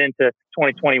ties into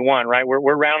 2021, right?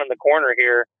 We're rounding the corner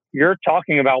here. You're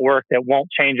talking about work that won't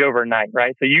change overnight,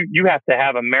 right? So you have to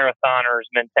have a marathoner's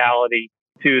mentality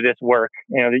to this work,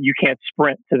 that you can't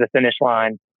sprint to the finish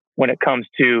line when it comes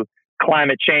to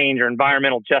climate change or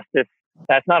environmental justice.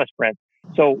 That's not a sprint.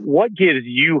 So what gives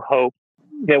you hope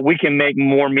that we can make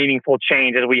more meaningful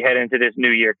change as we head into this new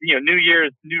year? New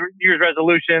Year's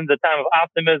resolutions, a time of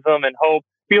optimism and hope,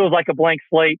 feels like a blank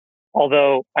slate.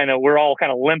 Although I know we're all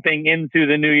kind of limping into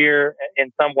the new year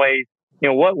in some ways.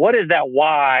 What is that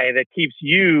why that keeps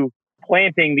you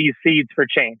planting these seeds for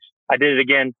change? I did it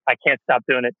again. I can't stop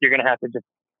doing it. You're gonna have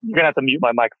to mute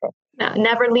my microphone. No,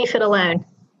 never leave it alone.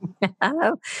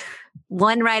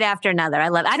 One right after another. I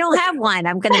love it. I don't have one.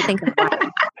 I'm going to think of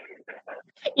one.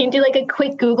 You can do like a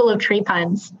quick Google of tree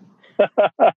puns.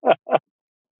 I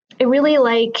really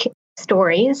like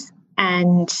stories.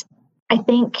 And I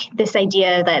think this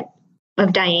idea of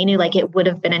Dayenu, like it would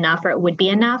have been enough or it would be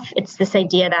enough. It's this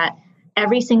idea that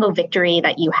every single victory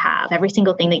that you have, every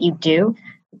single thing that you do,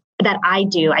 that I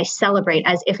do, I celebrate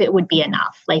as if it would be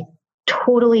enough. Like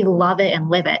totally love it and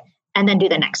live it, and then do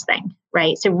the next thing,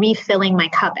 right? So refilling my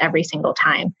cup every single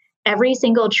time. Every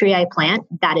single tree I plant,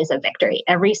 that is a victory.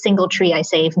 Every single tree I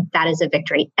save, that is a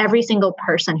victory. Every single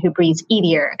person who breathes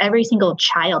easier, every single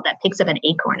child that picks up an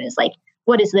acorn is like,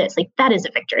 what is this? Like, that is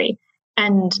a victory.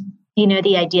 And,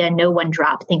 the idea no one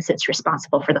drop thinks it's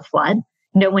responsible for the flood.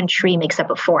 No one tree makes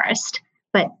up a forest,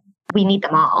 but we need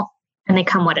them all, and they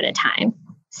come one at a time.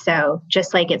 So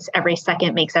just like it's every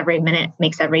second makes every minute,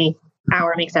 makes every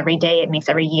hour, makes every day, it makes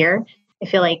every year. I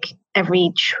feel like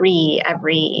every tree,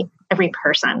 every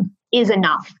person is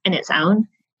enough in its own,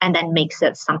 and then makes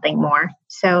it something more.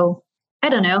 So I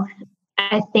don't know.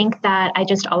 I think that I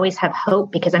just always have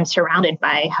hope because I'm surrounded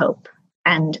by hope.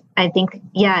 And I think,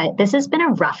 this has been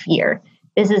a rough year.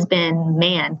 This has been,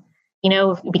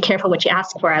 be careful what you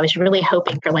ask for. I was really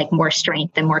hoping for like more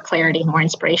strength and more clarity and more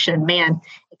inspiration. Man,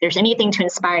 if there's anything to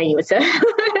inspire you, it's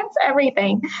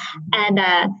everything. And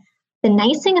the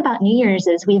nice thing about New Year's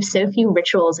is we have so few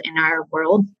rituals in our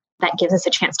world that gives us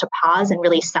a chance to pause and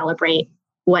really celebrate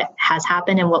what has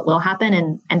happened and what will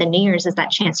happen. And the New Year's is that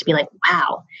chance to be like,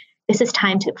 wow, this is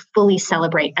time to fully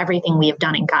celebrate everything we have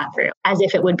done and got through, as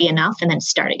if it would be enough, and then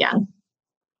start again.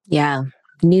 Yeah.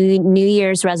 New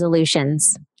Year's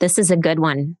resolutions. This is a good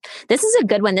one. This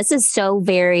is so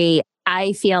very,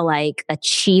 I feel like an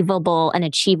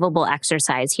achievable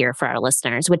exercise here for our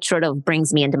listeners, which sort of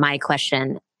brings me into my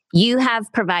question. You have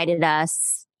provided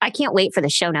us, I can't wait for the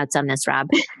show notes on this, Rob.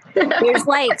 There's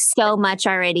like so much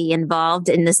already involved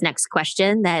in this next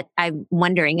question that I'm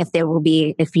wondering if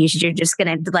you're just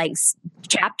going to like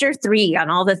chapter 3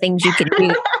 on all the things you can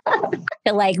do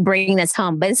to like bring this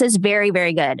home. But this is very,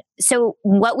 very good. So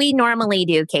what we normally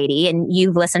do, Katie, and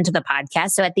you've listened to the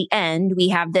podcast. So at the end, we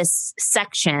have this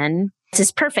section. This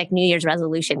is perfect New Year's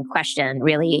resolution question,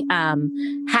 really.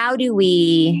 How do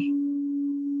we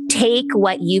take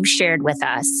what you've shared with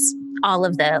us, all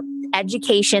of the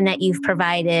education that you've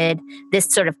provided,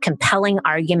 this sort of compelling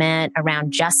argument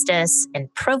around justice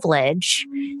and privilege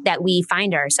that we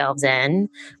find ourselves in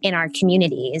our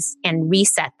communities, and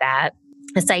reset that,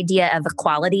 this idea of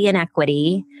equality and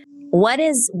equity? What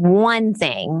is one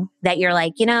thing that you're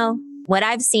like, what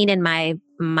I've seen in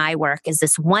my work is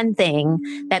this one thing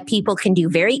that people can do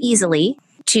very easily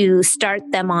to start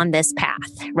them on this path,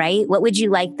 right? What would you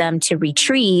like them to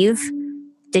retrieve?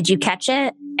 Did you catch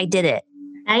it? I did it.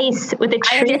 Nice. With a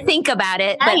tree. I had to think about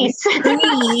it. Nice. But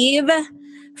retrieve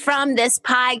from this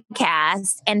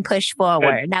podcast and push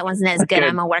forward. That wasn't as good. Good.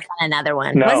 I'm going to work on another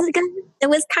one. No. Was it good? It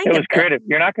was kind of good. Creative.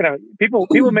 You're not going to,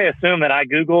 people may assume that I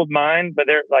Googled mine, but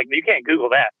they're like, you can't Google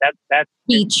that. That's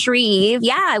retrieve.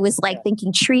 Yeah. I was like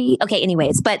thinking tree. Okay.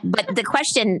 Anyways, but the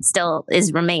question still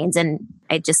remains, and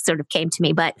it just sort of came to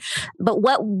me, but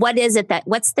what is it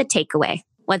what's the takeaway?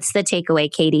 What's the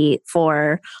takeaway, Katie,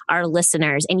 for our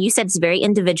listeners? And you said it's very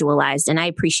individualized, and I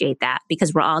appreciate that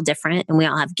because we're all different and we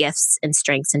all have gifts and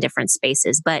strengths in different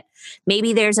spaces. But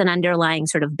maybe there's an underlying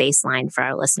sort of baseline for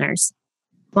our listeners.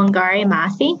 Wangari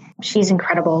Maathai, she's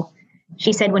incredible.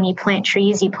 She said, when you plant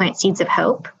trees, you plant seeds of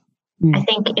hope. I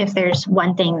think if there's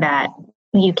one thing that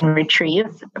you can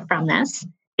retrieve from this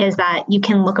is that you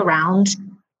can look around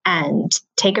and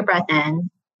take a breath in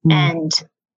and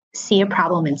see a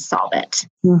problem and solve it,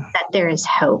 that there is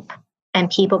hope, and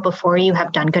people before you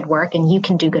have done good work, and you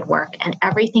can do good work. And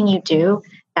everything you do,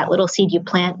 that little seed you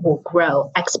plant will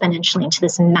grow exponentially into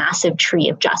this massive tree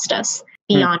of justice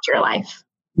beyond your life.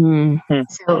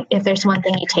 So if there's one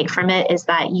thing you take from it, is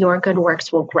that your good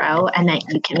works will grow and that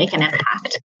you can make an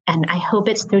impact. And I hope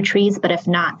it's through trees, but if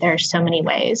not, there are so many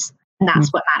ways. And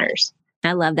that's what matters.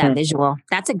 I love that visual.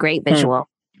 That's a great visual.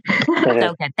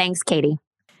 So good. Thanks, Katie.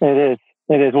 It is.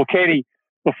 It is. Well, Katie,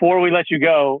 before we let you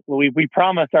go, we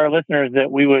promised our listeners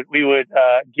that we would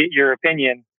get your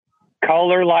opinion.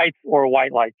 Color lights or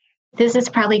white lights? This is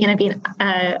probably going to be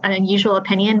an unusual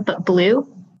opinion, but blue,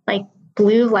 like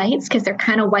blue lights, because they're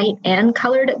kind of white and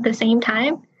colored at the same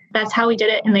time. That's how we did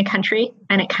it in the country.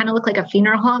 And it kind of looked like a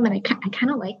funeral home. And I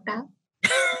kind of like that.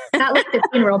 Not like the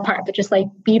funeral part, but just like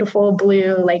beautiful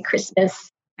blue, like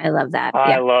Christmas. I love that.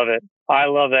 I love it. I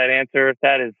love that answer.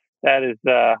 That is,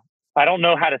 I don't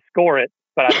know how to score it,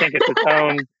 but I think it's its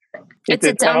own. It's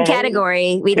its own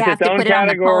category. We'd have to put it on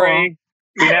the poll.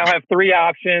 We now have 3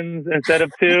 options instead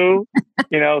of 2.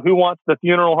 Who wants the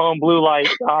funeral home blue light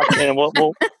option? And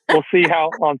we'll see how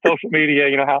on social media,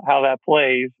 how that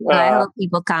plays. I hope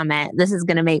people comment. This is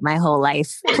going to make my whole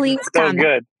life. Please comment. So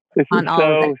good. This on is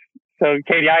all of it. So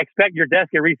Katie, I expect your desk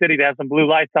at Reese City to have some blue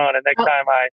lights on it next time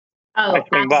I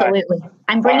swing absolutely. by.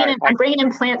 I'm bringing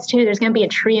in plants too. There's going to be a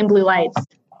tree and blue lights.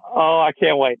 Oh, I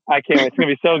can't wait. It's going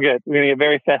to be so good. We're going to get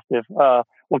very festive.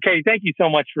 Well, Katie, thank you so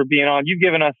much for being on. You've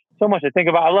given us so much to think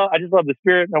about. I just love the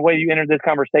spirit and the way you entered this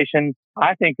conversation.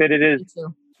 I think that it is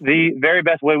the very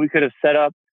best way we could have set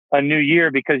up a new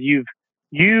year, because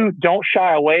you don't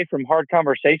shy away from hard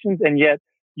conversations, and yet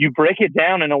you break it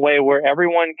down in a way where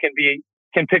everyone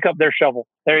can pick up their shovel.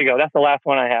 There you go. That's the last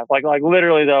one I have. Like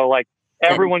literally though, like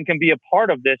everyone can be a part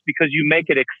of this because you make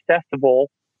it accessible.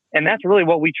 And that's really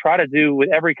what we try to do with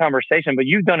every conversation, but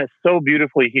you've done it so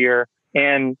beautifully here.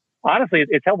 And honestly,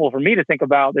 it's helpful for me to think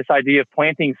about this idea of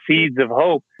planting seeds of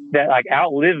hope that like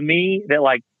outlive me, that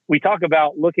like we talk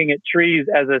about looking at trees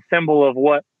as a symbol of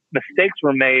what mistakes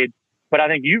were made. But I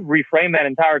think you've reframed that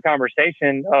entire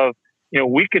conversation of,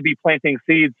 we could be planting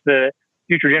seeds that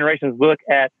future generations look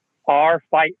at our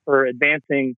fight for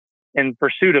advancing in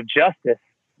pursuit of justice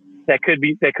that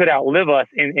could outlive us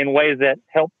in ways that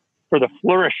help for the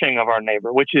flourishing of our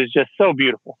neighbor, which is just so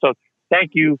beautiful. So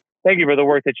thank you for the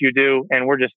work that you do. And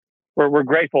we're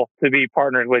grateful to be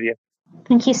partnered with you.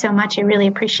 Thank you so much. I really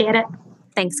appreciate it.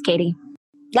 Thanks, Katie.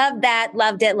 Love that.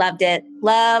 Loved it.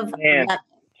 Love.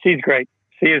 She's great.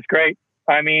 She is great.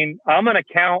 I mean, I'm going to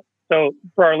count. So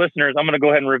for our listeners, I'm going to go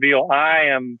ahead and reveal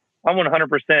I'm 100%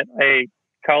 a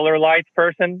color lights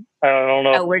person. I don't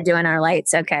know. Oh, we're doing our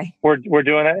lights. Okay. We're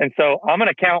doing it. And so I'm going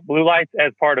to count blue lights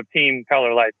as part of team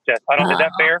color lights, Jess. Is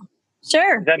that fair?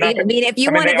 Sure. Is that not fair? I mean, if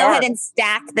you want to go ahead and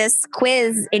stack this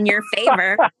quiz in your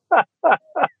favor,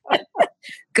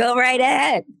 go right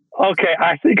ahead. Okay.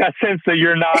 I think I sense that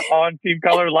you're not on team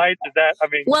color lights.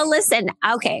 Well, listen,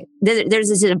 okay.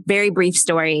 There's a very brief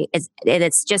story.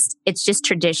 It's just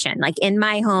tradition. Like in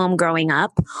my home growing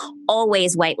up,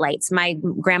 always white lights. My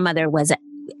grandmother was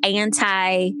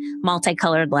anti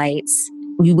multicolored lights.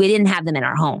 We didn't have them in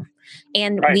our home.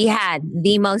 And we had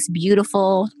the most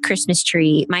beautiful Christmas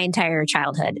tree my entire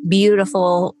childhood.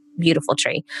 Beautiful, beautiful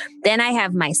tree. Then I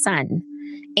have my son.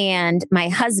 And my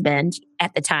husband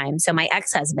at the time, so my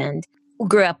ex-husband,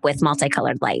 grew up with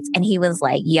multicolored lights. And he was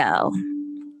like, yo,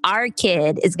 our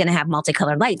kid is going to have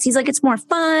multicolored lights. He's like, it's more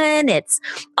fun. It's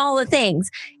all the things.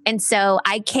 And so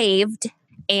I caved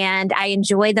and I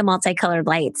enjoy the multicolored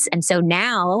lights. And so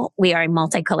now we are a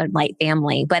multicolored light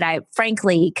family, but I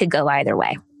frankly could go either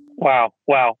way. Wow.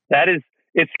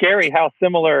 It's scary how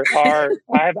similar I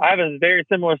have a very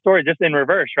similar story, just in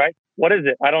reverse, right? What is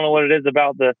it? I don't know what it is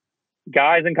about the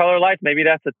guys in color lights. Maybe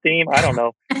that's a theme. I don't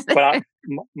know. But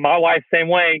my wife, same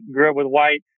way, grew up with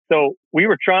white. So we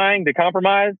were trying to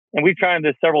compromise, and we've tried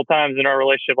this several times in our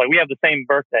relationship. Like we have the same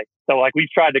birthday. So like we've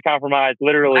tried to compromise.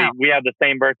 Literally, we have the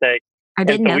same birthday. I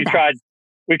didn't know that.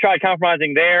 We tried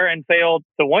compromising there and failed.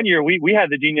 So one year we had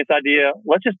the genius idea,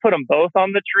 let's just put them both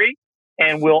on the tree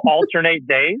and we'll alternate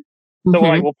days. So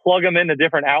like we'll plug them into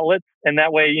different outlets. And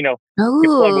that way, you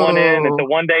plug one in, and so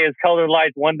one day is colored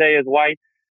lights, one day is white.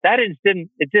 It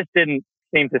just didn't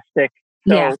seem to stick.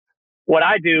 So what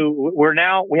I do,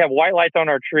 we have white lights on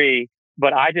our tree,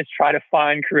 but I just try to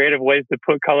find creative ways to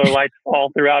put color lights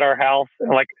all throughout our house.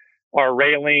 And like our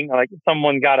railing, like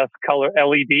someone got us color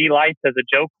LED lights as a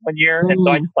joke one year. And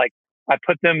so I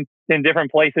put them in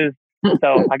different places.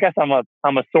 So I guess I'm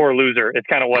a sore loser. It's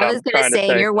kind of what I was trying to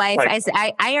say. Your wife,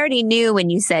 I already knew when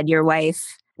you said your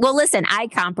wife. Well, listen, I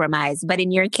compromised, but in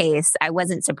your case, I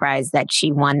wasn't surprised that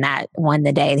she won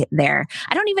the day there.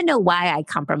 I don't even know why I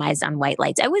compromised on white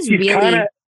lights. I was difficult.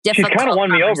 She's kind of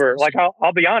won me over. Like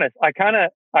I'll be honest,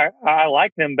 I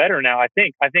like them better now. I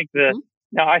think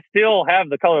now I still have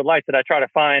the colored lights that I try to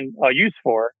find a use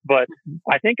for, but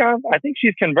I think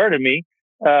she's converted me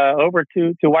over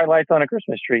to white lights on a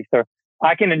Christmas tree. So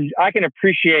I can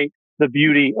appreciate the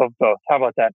beauty of both. How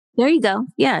about that? There you go.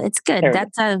 Yeah, it's good. There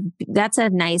That's a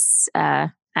nice,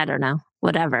 I don't know,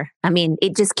 whatever. I mean,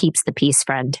 it just keeps the peace,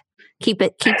 friend. Keep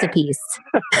the peace.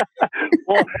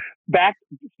 Well,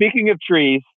 speaking of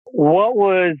trees, what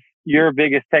was your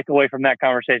biggest takeaway from that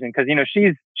conversation? Because,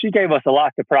 she gave us a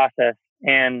lot to process,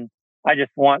 and I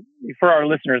just want, for our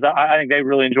listeners, I think they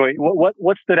really enjoy it.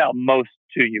 What stood out most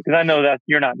to you? Because I know that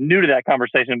you're not new to that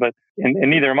conversation, but and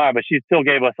neither am I, but she still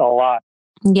gave us a lot.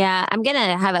 Yeah, I'm going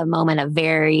to have a moment of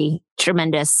very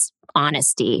tremendous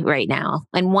honesty right now,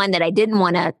 and one that I didn't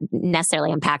want to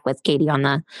necessarily unpack with Katie on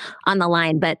the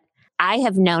line, but I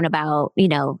have known about,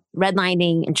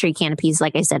 redlining and tree canopies,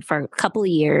 like I said, for a couple of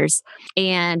years.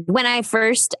 And when I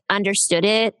first understood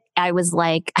it, I was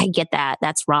like, I get that.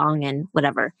 That's wrong and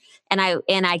whatever. And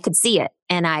I could see it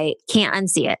and I can't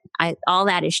unsee it. All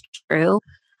that is true.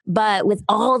 But with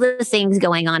all the things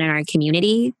going on in our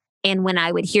community, and when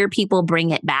I would hear people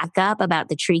bring it back up about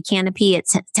the tree canopy, it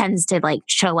tends to like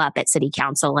show up at city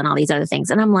council and all these other things.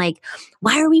 And I'm like,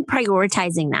 why are we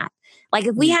prioritizing that? Like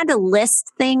if we had to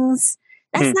list things,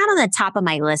 that's not on the top of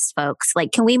my list, folks.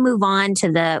 Like, can we move on to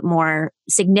the more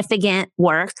significant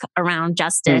work around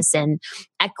justice and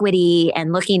equity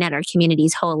and looking at our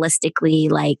communities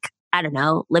holistically? Like, I don't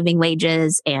know, living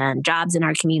wages and jobs in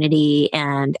our community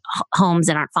and homes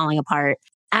that aren't falling apart.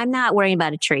 I'm not worrying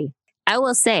about a tree. I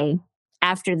will say,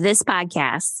 after this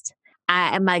podcast,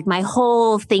 I'm like, my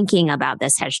whole thinking about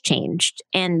this has changed,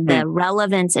 and the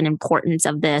relevance and importance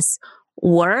of this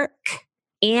work,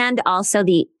 and also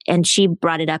and she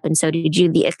brought it up, and so did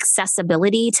you, the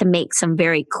accessibility to make some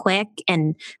very quick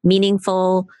and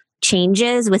meaningful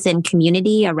changes within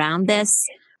community around this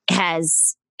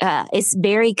is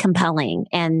very compelling.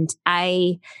 And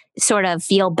I sort of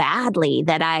feel badly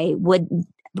that I would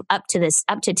up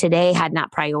to today had not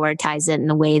prioritized it in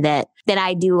the way that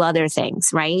I do other things,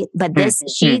 right? But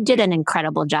she did an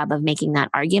incredible job of making that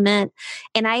argument.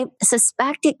 And I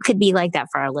suspect it could be like that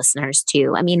for our listeners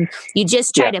too. I mean, you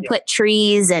just try to put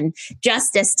trees and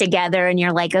justice together and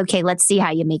you're like, okay, let's see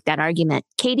how you make that argument.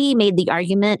 Katie made the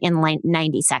argument in like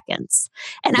 90 seconds.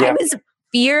 And I was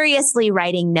furiously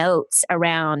writing notes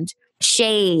around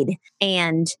shade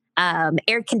and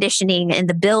air conditioning and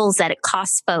the bills that it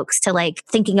costs folks, to like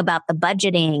thinking about the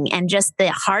budgeting and just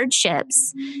the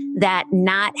hardships that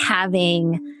not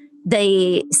having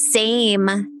the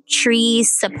same tree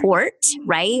support,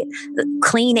 right?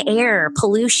 Clean air,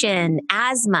 pollution,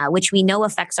 asthma, which we know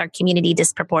affects our community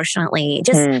disproportionately.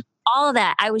 Just all of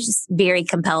that. I was just very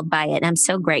compelled by it. And I'm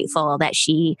so grateful that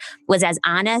she was as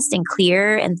honest and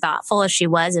clear and thoughtful as she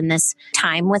was in this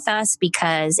time with us,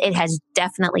 because it has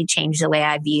definitely changed the way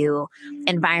I view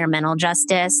environmental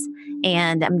justice.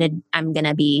 And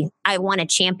I want to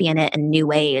champion it in new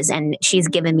ways. And she's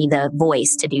given me the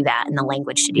voice to do that and the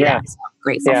language to do that. So I'm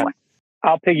grateful for it.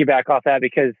 I'll piggyback off that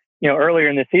because, earlier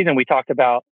in the season, we talked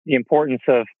about the importance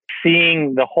of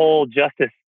seeing the whole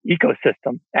justice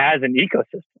ecosystem as an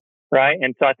ecosystem. Right.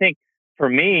 And so I think for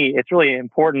me, it's really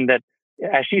important that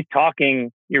as she's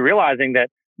talking, you're realizing that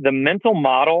the mental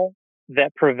model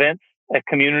that prevents a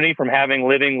community from having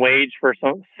living wage for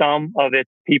some of its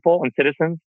people and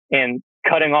citizens, and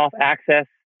cutting off access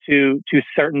to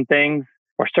certain things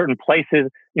or certain places,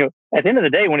 at the end of the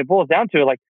day, when it boils down to it,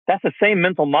 like that's the same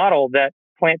mental model that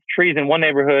plants trees in one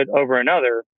neighborhood over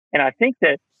another. And I think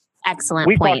that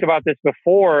we talked about this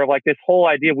before, like this whole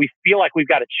idea, we feel like we've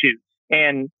got to choose.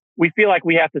 And we feel like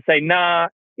we have to say, nah,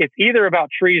 it's either about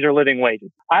trees or living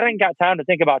wages. I didn't got time to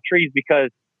think about trees because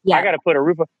I got to put a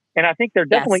roof up. And I think there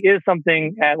definitely is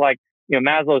something at like,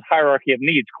 Maslow's hierarchy of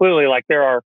needs. Clearly, like there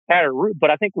are at a root, but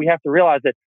I think we have to realize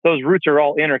that those roots are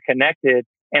all interconnected.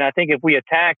 And I think if we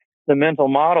attack the mental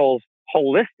models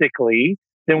holistically,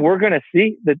 then we're going to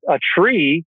see that a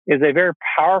tree is a very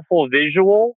powerful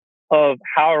visual of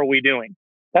how are we doing.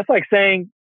 That's like saying,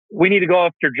 we need to go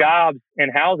after jobs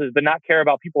and houses, but not care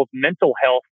about people's mental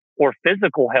health or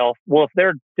physical health. Well, if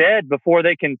they're dead before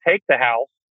they can take the house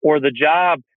or the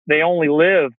job, they only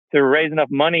live to raise enough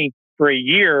money for a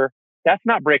year, that's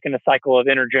not breaking the cycle of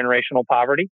intergenerational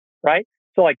poverty, right?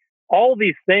 So like all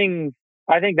these things,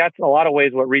 I think that's in a lot of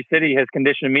ways what Reese City has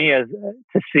conditioned me as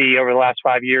to see over the last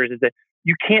 5 years, is that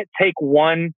you can't take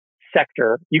one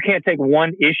sector, you can't take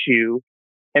one issue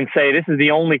and say, this is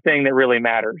the only thing that really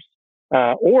matters.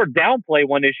 Or downplay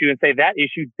one issue and say that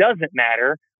issue doesn't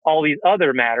matter, all these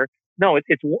other matter. No,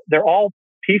 they're all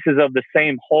pieces of the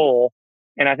same whole.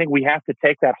 And I think we have to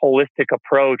take that holistic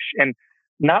approach and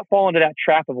not fall into that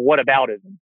trap of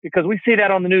whataboutism, because we see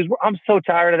that on the news. I'm so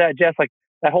tired of that, Jess, like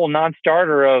that whole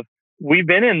non-starter of I've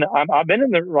been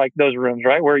in like those rooms,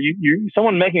 right? Where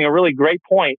someone making a really great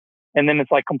point And then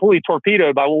it's like completely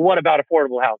torpedoed by, well, what about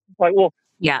affordable housing? Like, well,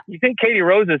 yeah. You think Katie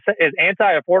Rose is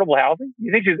anti-affordable housing?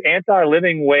 You think she's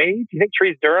anti-living wage? You think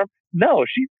Trees Durham? No,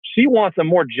 she wants a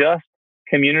more just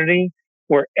community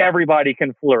where everybody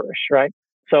can flourish, right?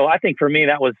 So I think for me,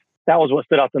 that was what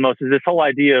stood out the most, is this whole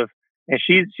idea of, and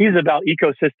she's about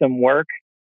ecosystem work.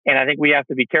 And I think we have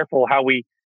to be careful how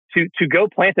to go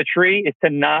plant a tree is to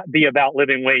not be about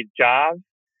living wage jobs.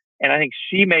 And I think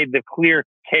she made the clear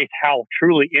case how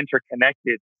truly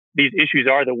interconnected these issues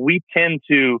are that we tend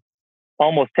to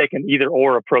almost take an either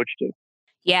or approach to.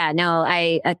 Yeah, no,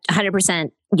 I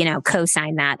 100%,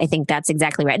 co-sign that. I think that's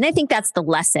exactly right. And I think that's the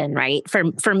lesson, right?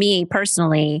 For me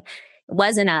personally, it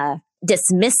wasn't a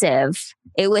dismissive,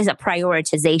 it was a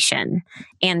prioritization.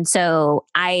 And so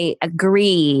I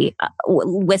agree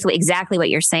with exactly what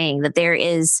you're saying, that there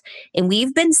is, and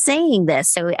we've been saying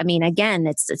this. So, I mean, again,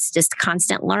 it's just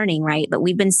constant learning, right? But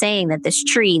we've been saying that this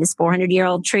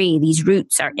 400-year-old tree, these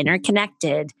roots are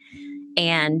interconnected,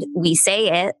 and we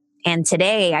say it. And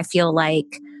today I feel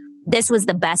like this was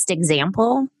the best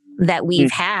example that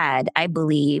we've had, I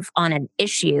believe, on an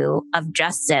issue of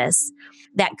justice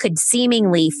that could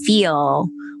seemingly feel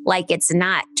like it's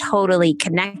not totally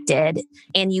connected.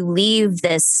 And you leave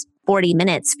this 40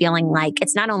 minutes feeling like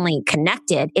it's not only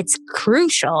connected, it's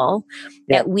crucial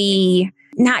that we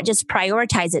not just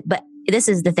prioritize it, but this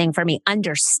is the thing for me,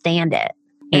 understand it.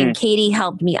 And Katie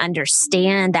helped me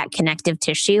understand that connective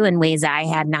tissue in ways I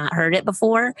had not heard it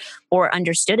before or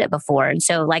understood it before. And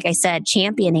so, like I said,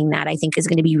 championing that I think is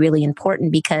going to be really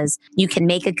important, because you can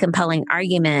make a compelling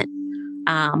argument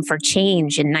for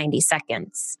change in 90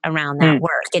 seconds around that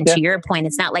work. And to your point,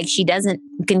 it's not like you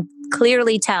can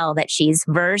clearly tell that she's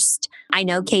versed. I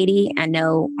know Katie, I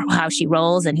know how she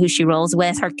rolls and who she rolls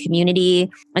with. Her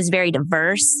community is very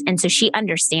diverse. And so she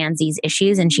understands these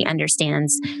issues, and she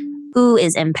understands who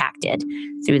is impacted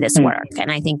through this work.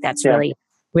 And I think that's really,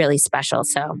 really special.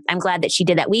 So I'm glad that she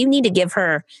did that. We need to give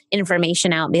her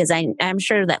information out, because I'm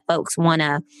sure that folks want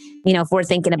to, if we're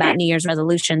thinking about New Year's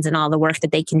resolutions and all the work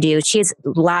that they can do. She has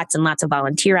lots and lots of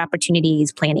volunteer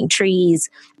opportunities, planting trees.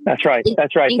 That's right.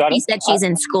 That's right. So she said she's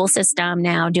in school system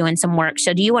now doing some work.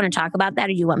 So do you want to talk about that,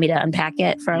 or do you want me to unpack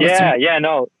it for our listeners?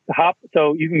 No.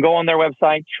 So you can go on their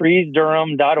website,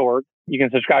 treesdurham.org. You can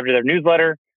subscribe to their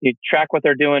newsletter. You track what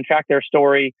they're doing, track their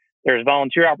story. There's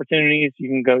volunteer opportunities. You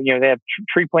can go, they have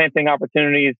tree planting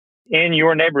opportunities in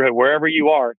your neighborhood, wherever you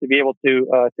are, to be able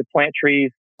to plant trees.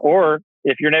 Or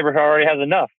if your neyghborhood already has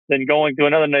enough, then going to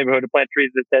another neighborhood to plant trees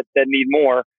that need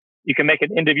more. You can make an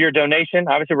end of year donation.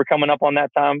 Obviously, we're coming up on that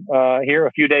time here,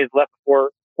 a few days left before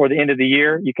the end of the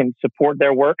year. You can support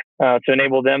their work to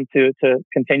enable them to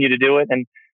continue to do it. And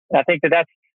I think that's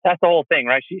the whole thing,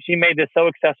 right? She made this so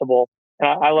accessible. And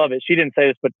I love it. She didn't say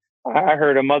this, but I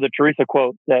heard a Mother Teresa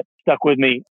quote that stuck with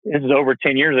me. This is over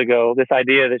 10 years ago. This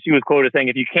idea that she was quoted saying,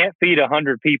 if you can't feed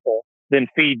 100 people, then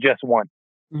feed just one.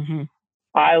 Mm-hmm.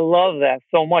 I love that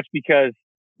so much, because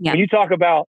when you talk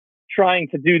about trying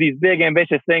to do these big,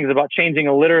 ambitious things about changing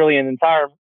literally an entire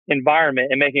environment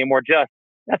and making it more just,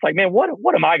 that's like, man, what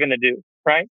am I going to do?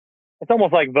 Right? It's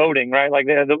almost like voting, right? Like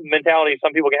the mentality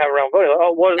some people can have around voting.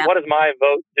 Like, what does my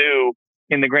vote do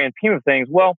in the grand scheme of things?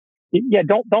 Well,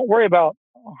 don't worry about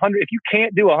 100. If you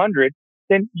can't do 100,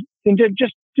 then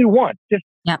just do one. Just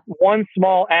one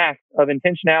small act of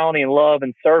intentionality and love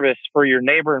and service for your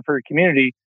neighbor and for your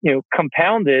community,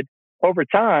 compounded over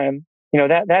time,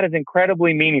 that is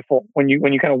incredibly meaningful when you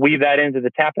kind of weave that into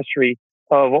the tapestry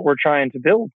of what we're trying to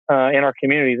build in our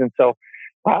communities. And so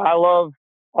I love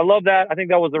that. I think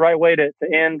that was the right way to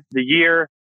end the year.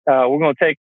 We're going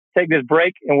to take this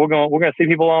break, and we're going to see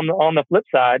people on the flip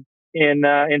side in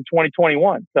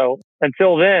 2021. So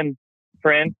until then,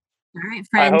 friend, all right,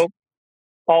 friend, I hope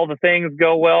all the things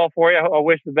go well for you. I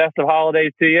wish the best of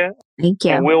holidays to you. Thank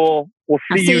you. And we'll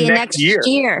see you next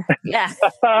year. Yeah.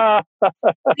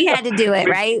 We had to do it,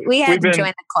 right? We had to join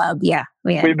the club. Yeah.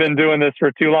 We've been doing this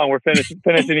for too long. We're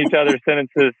finishing each other's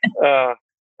sentences.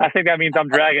 I think that means I'm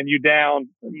dragging you down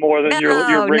more than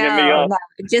you're bringing me up. No.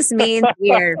 It just means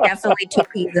we're definitely two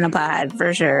peas in a pod,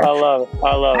 for sure. I love it.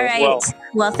 All right.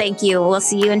 Well, thank you. We'll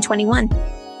see you in 21.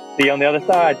 See you on the other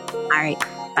side. All right.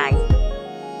 Bye.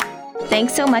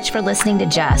 Thanks so much for listening to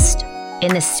Just.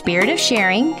 In the spirit of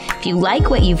sharing, if you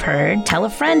like what you've heard, tell a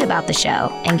friend about the show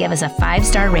and give us a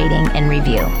 5-star rating and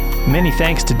review. Many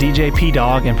thanks to DJ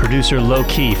P-Dog and producer Low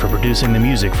Key for producing the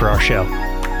music for our show.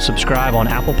 Subscribe on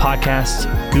Apple Podcasts,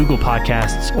 Google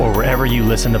Podcasts, or wherever you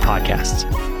listen to podcasts.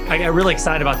 I got really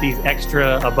excited about these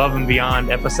extra above and beyond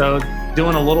episodes.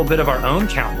 doing a little bit of our own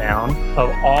countdown of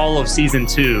all of season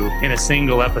 2 in a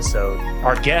single episode.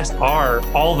 Our guests are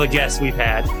all the guests we've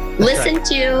had. Listen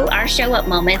to our show up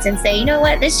moments and say, you know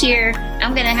what, this year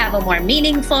I'm going to have a more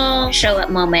meaningful show up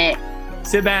moment.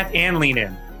 Sit back and lean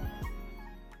in.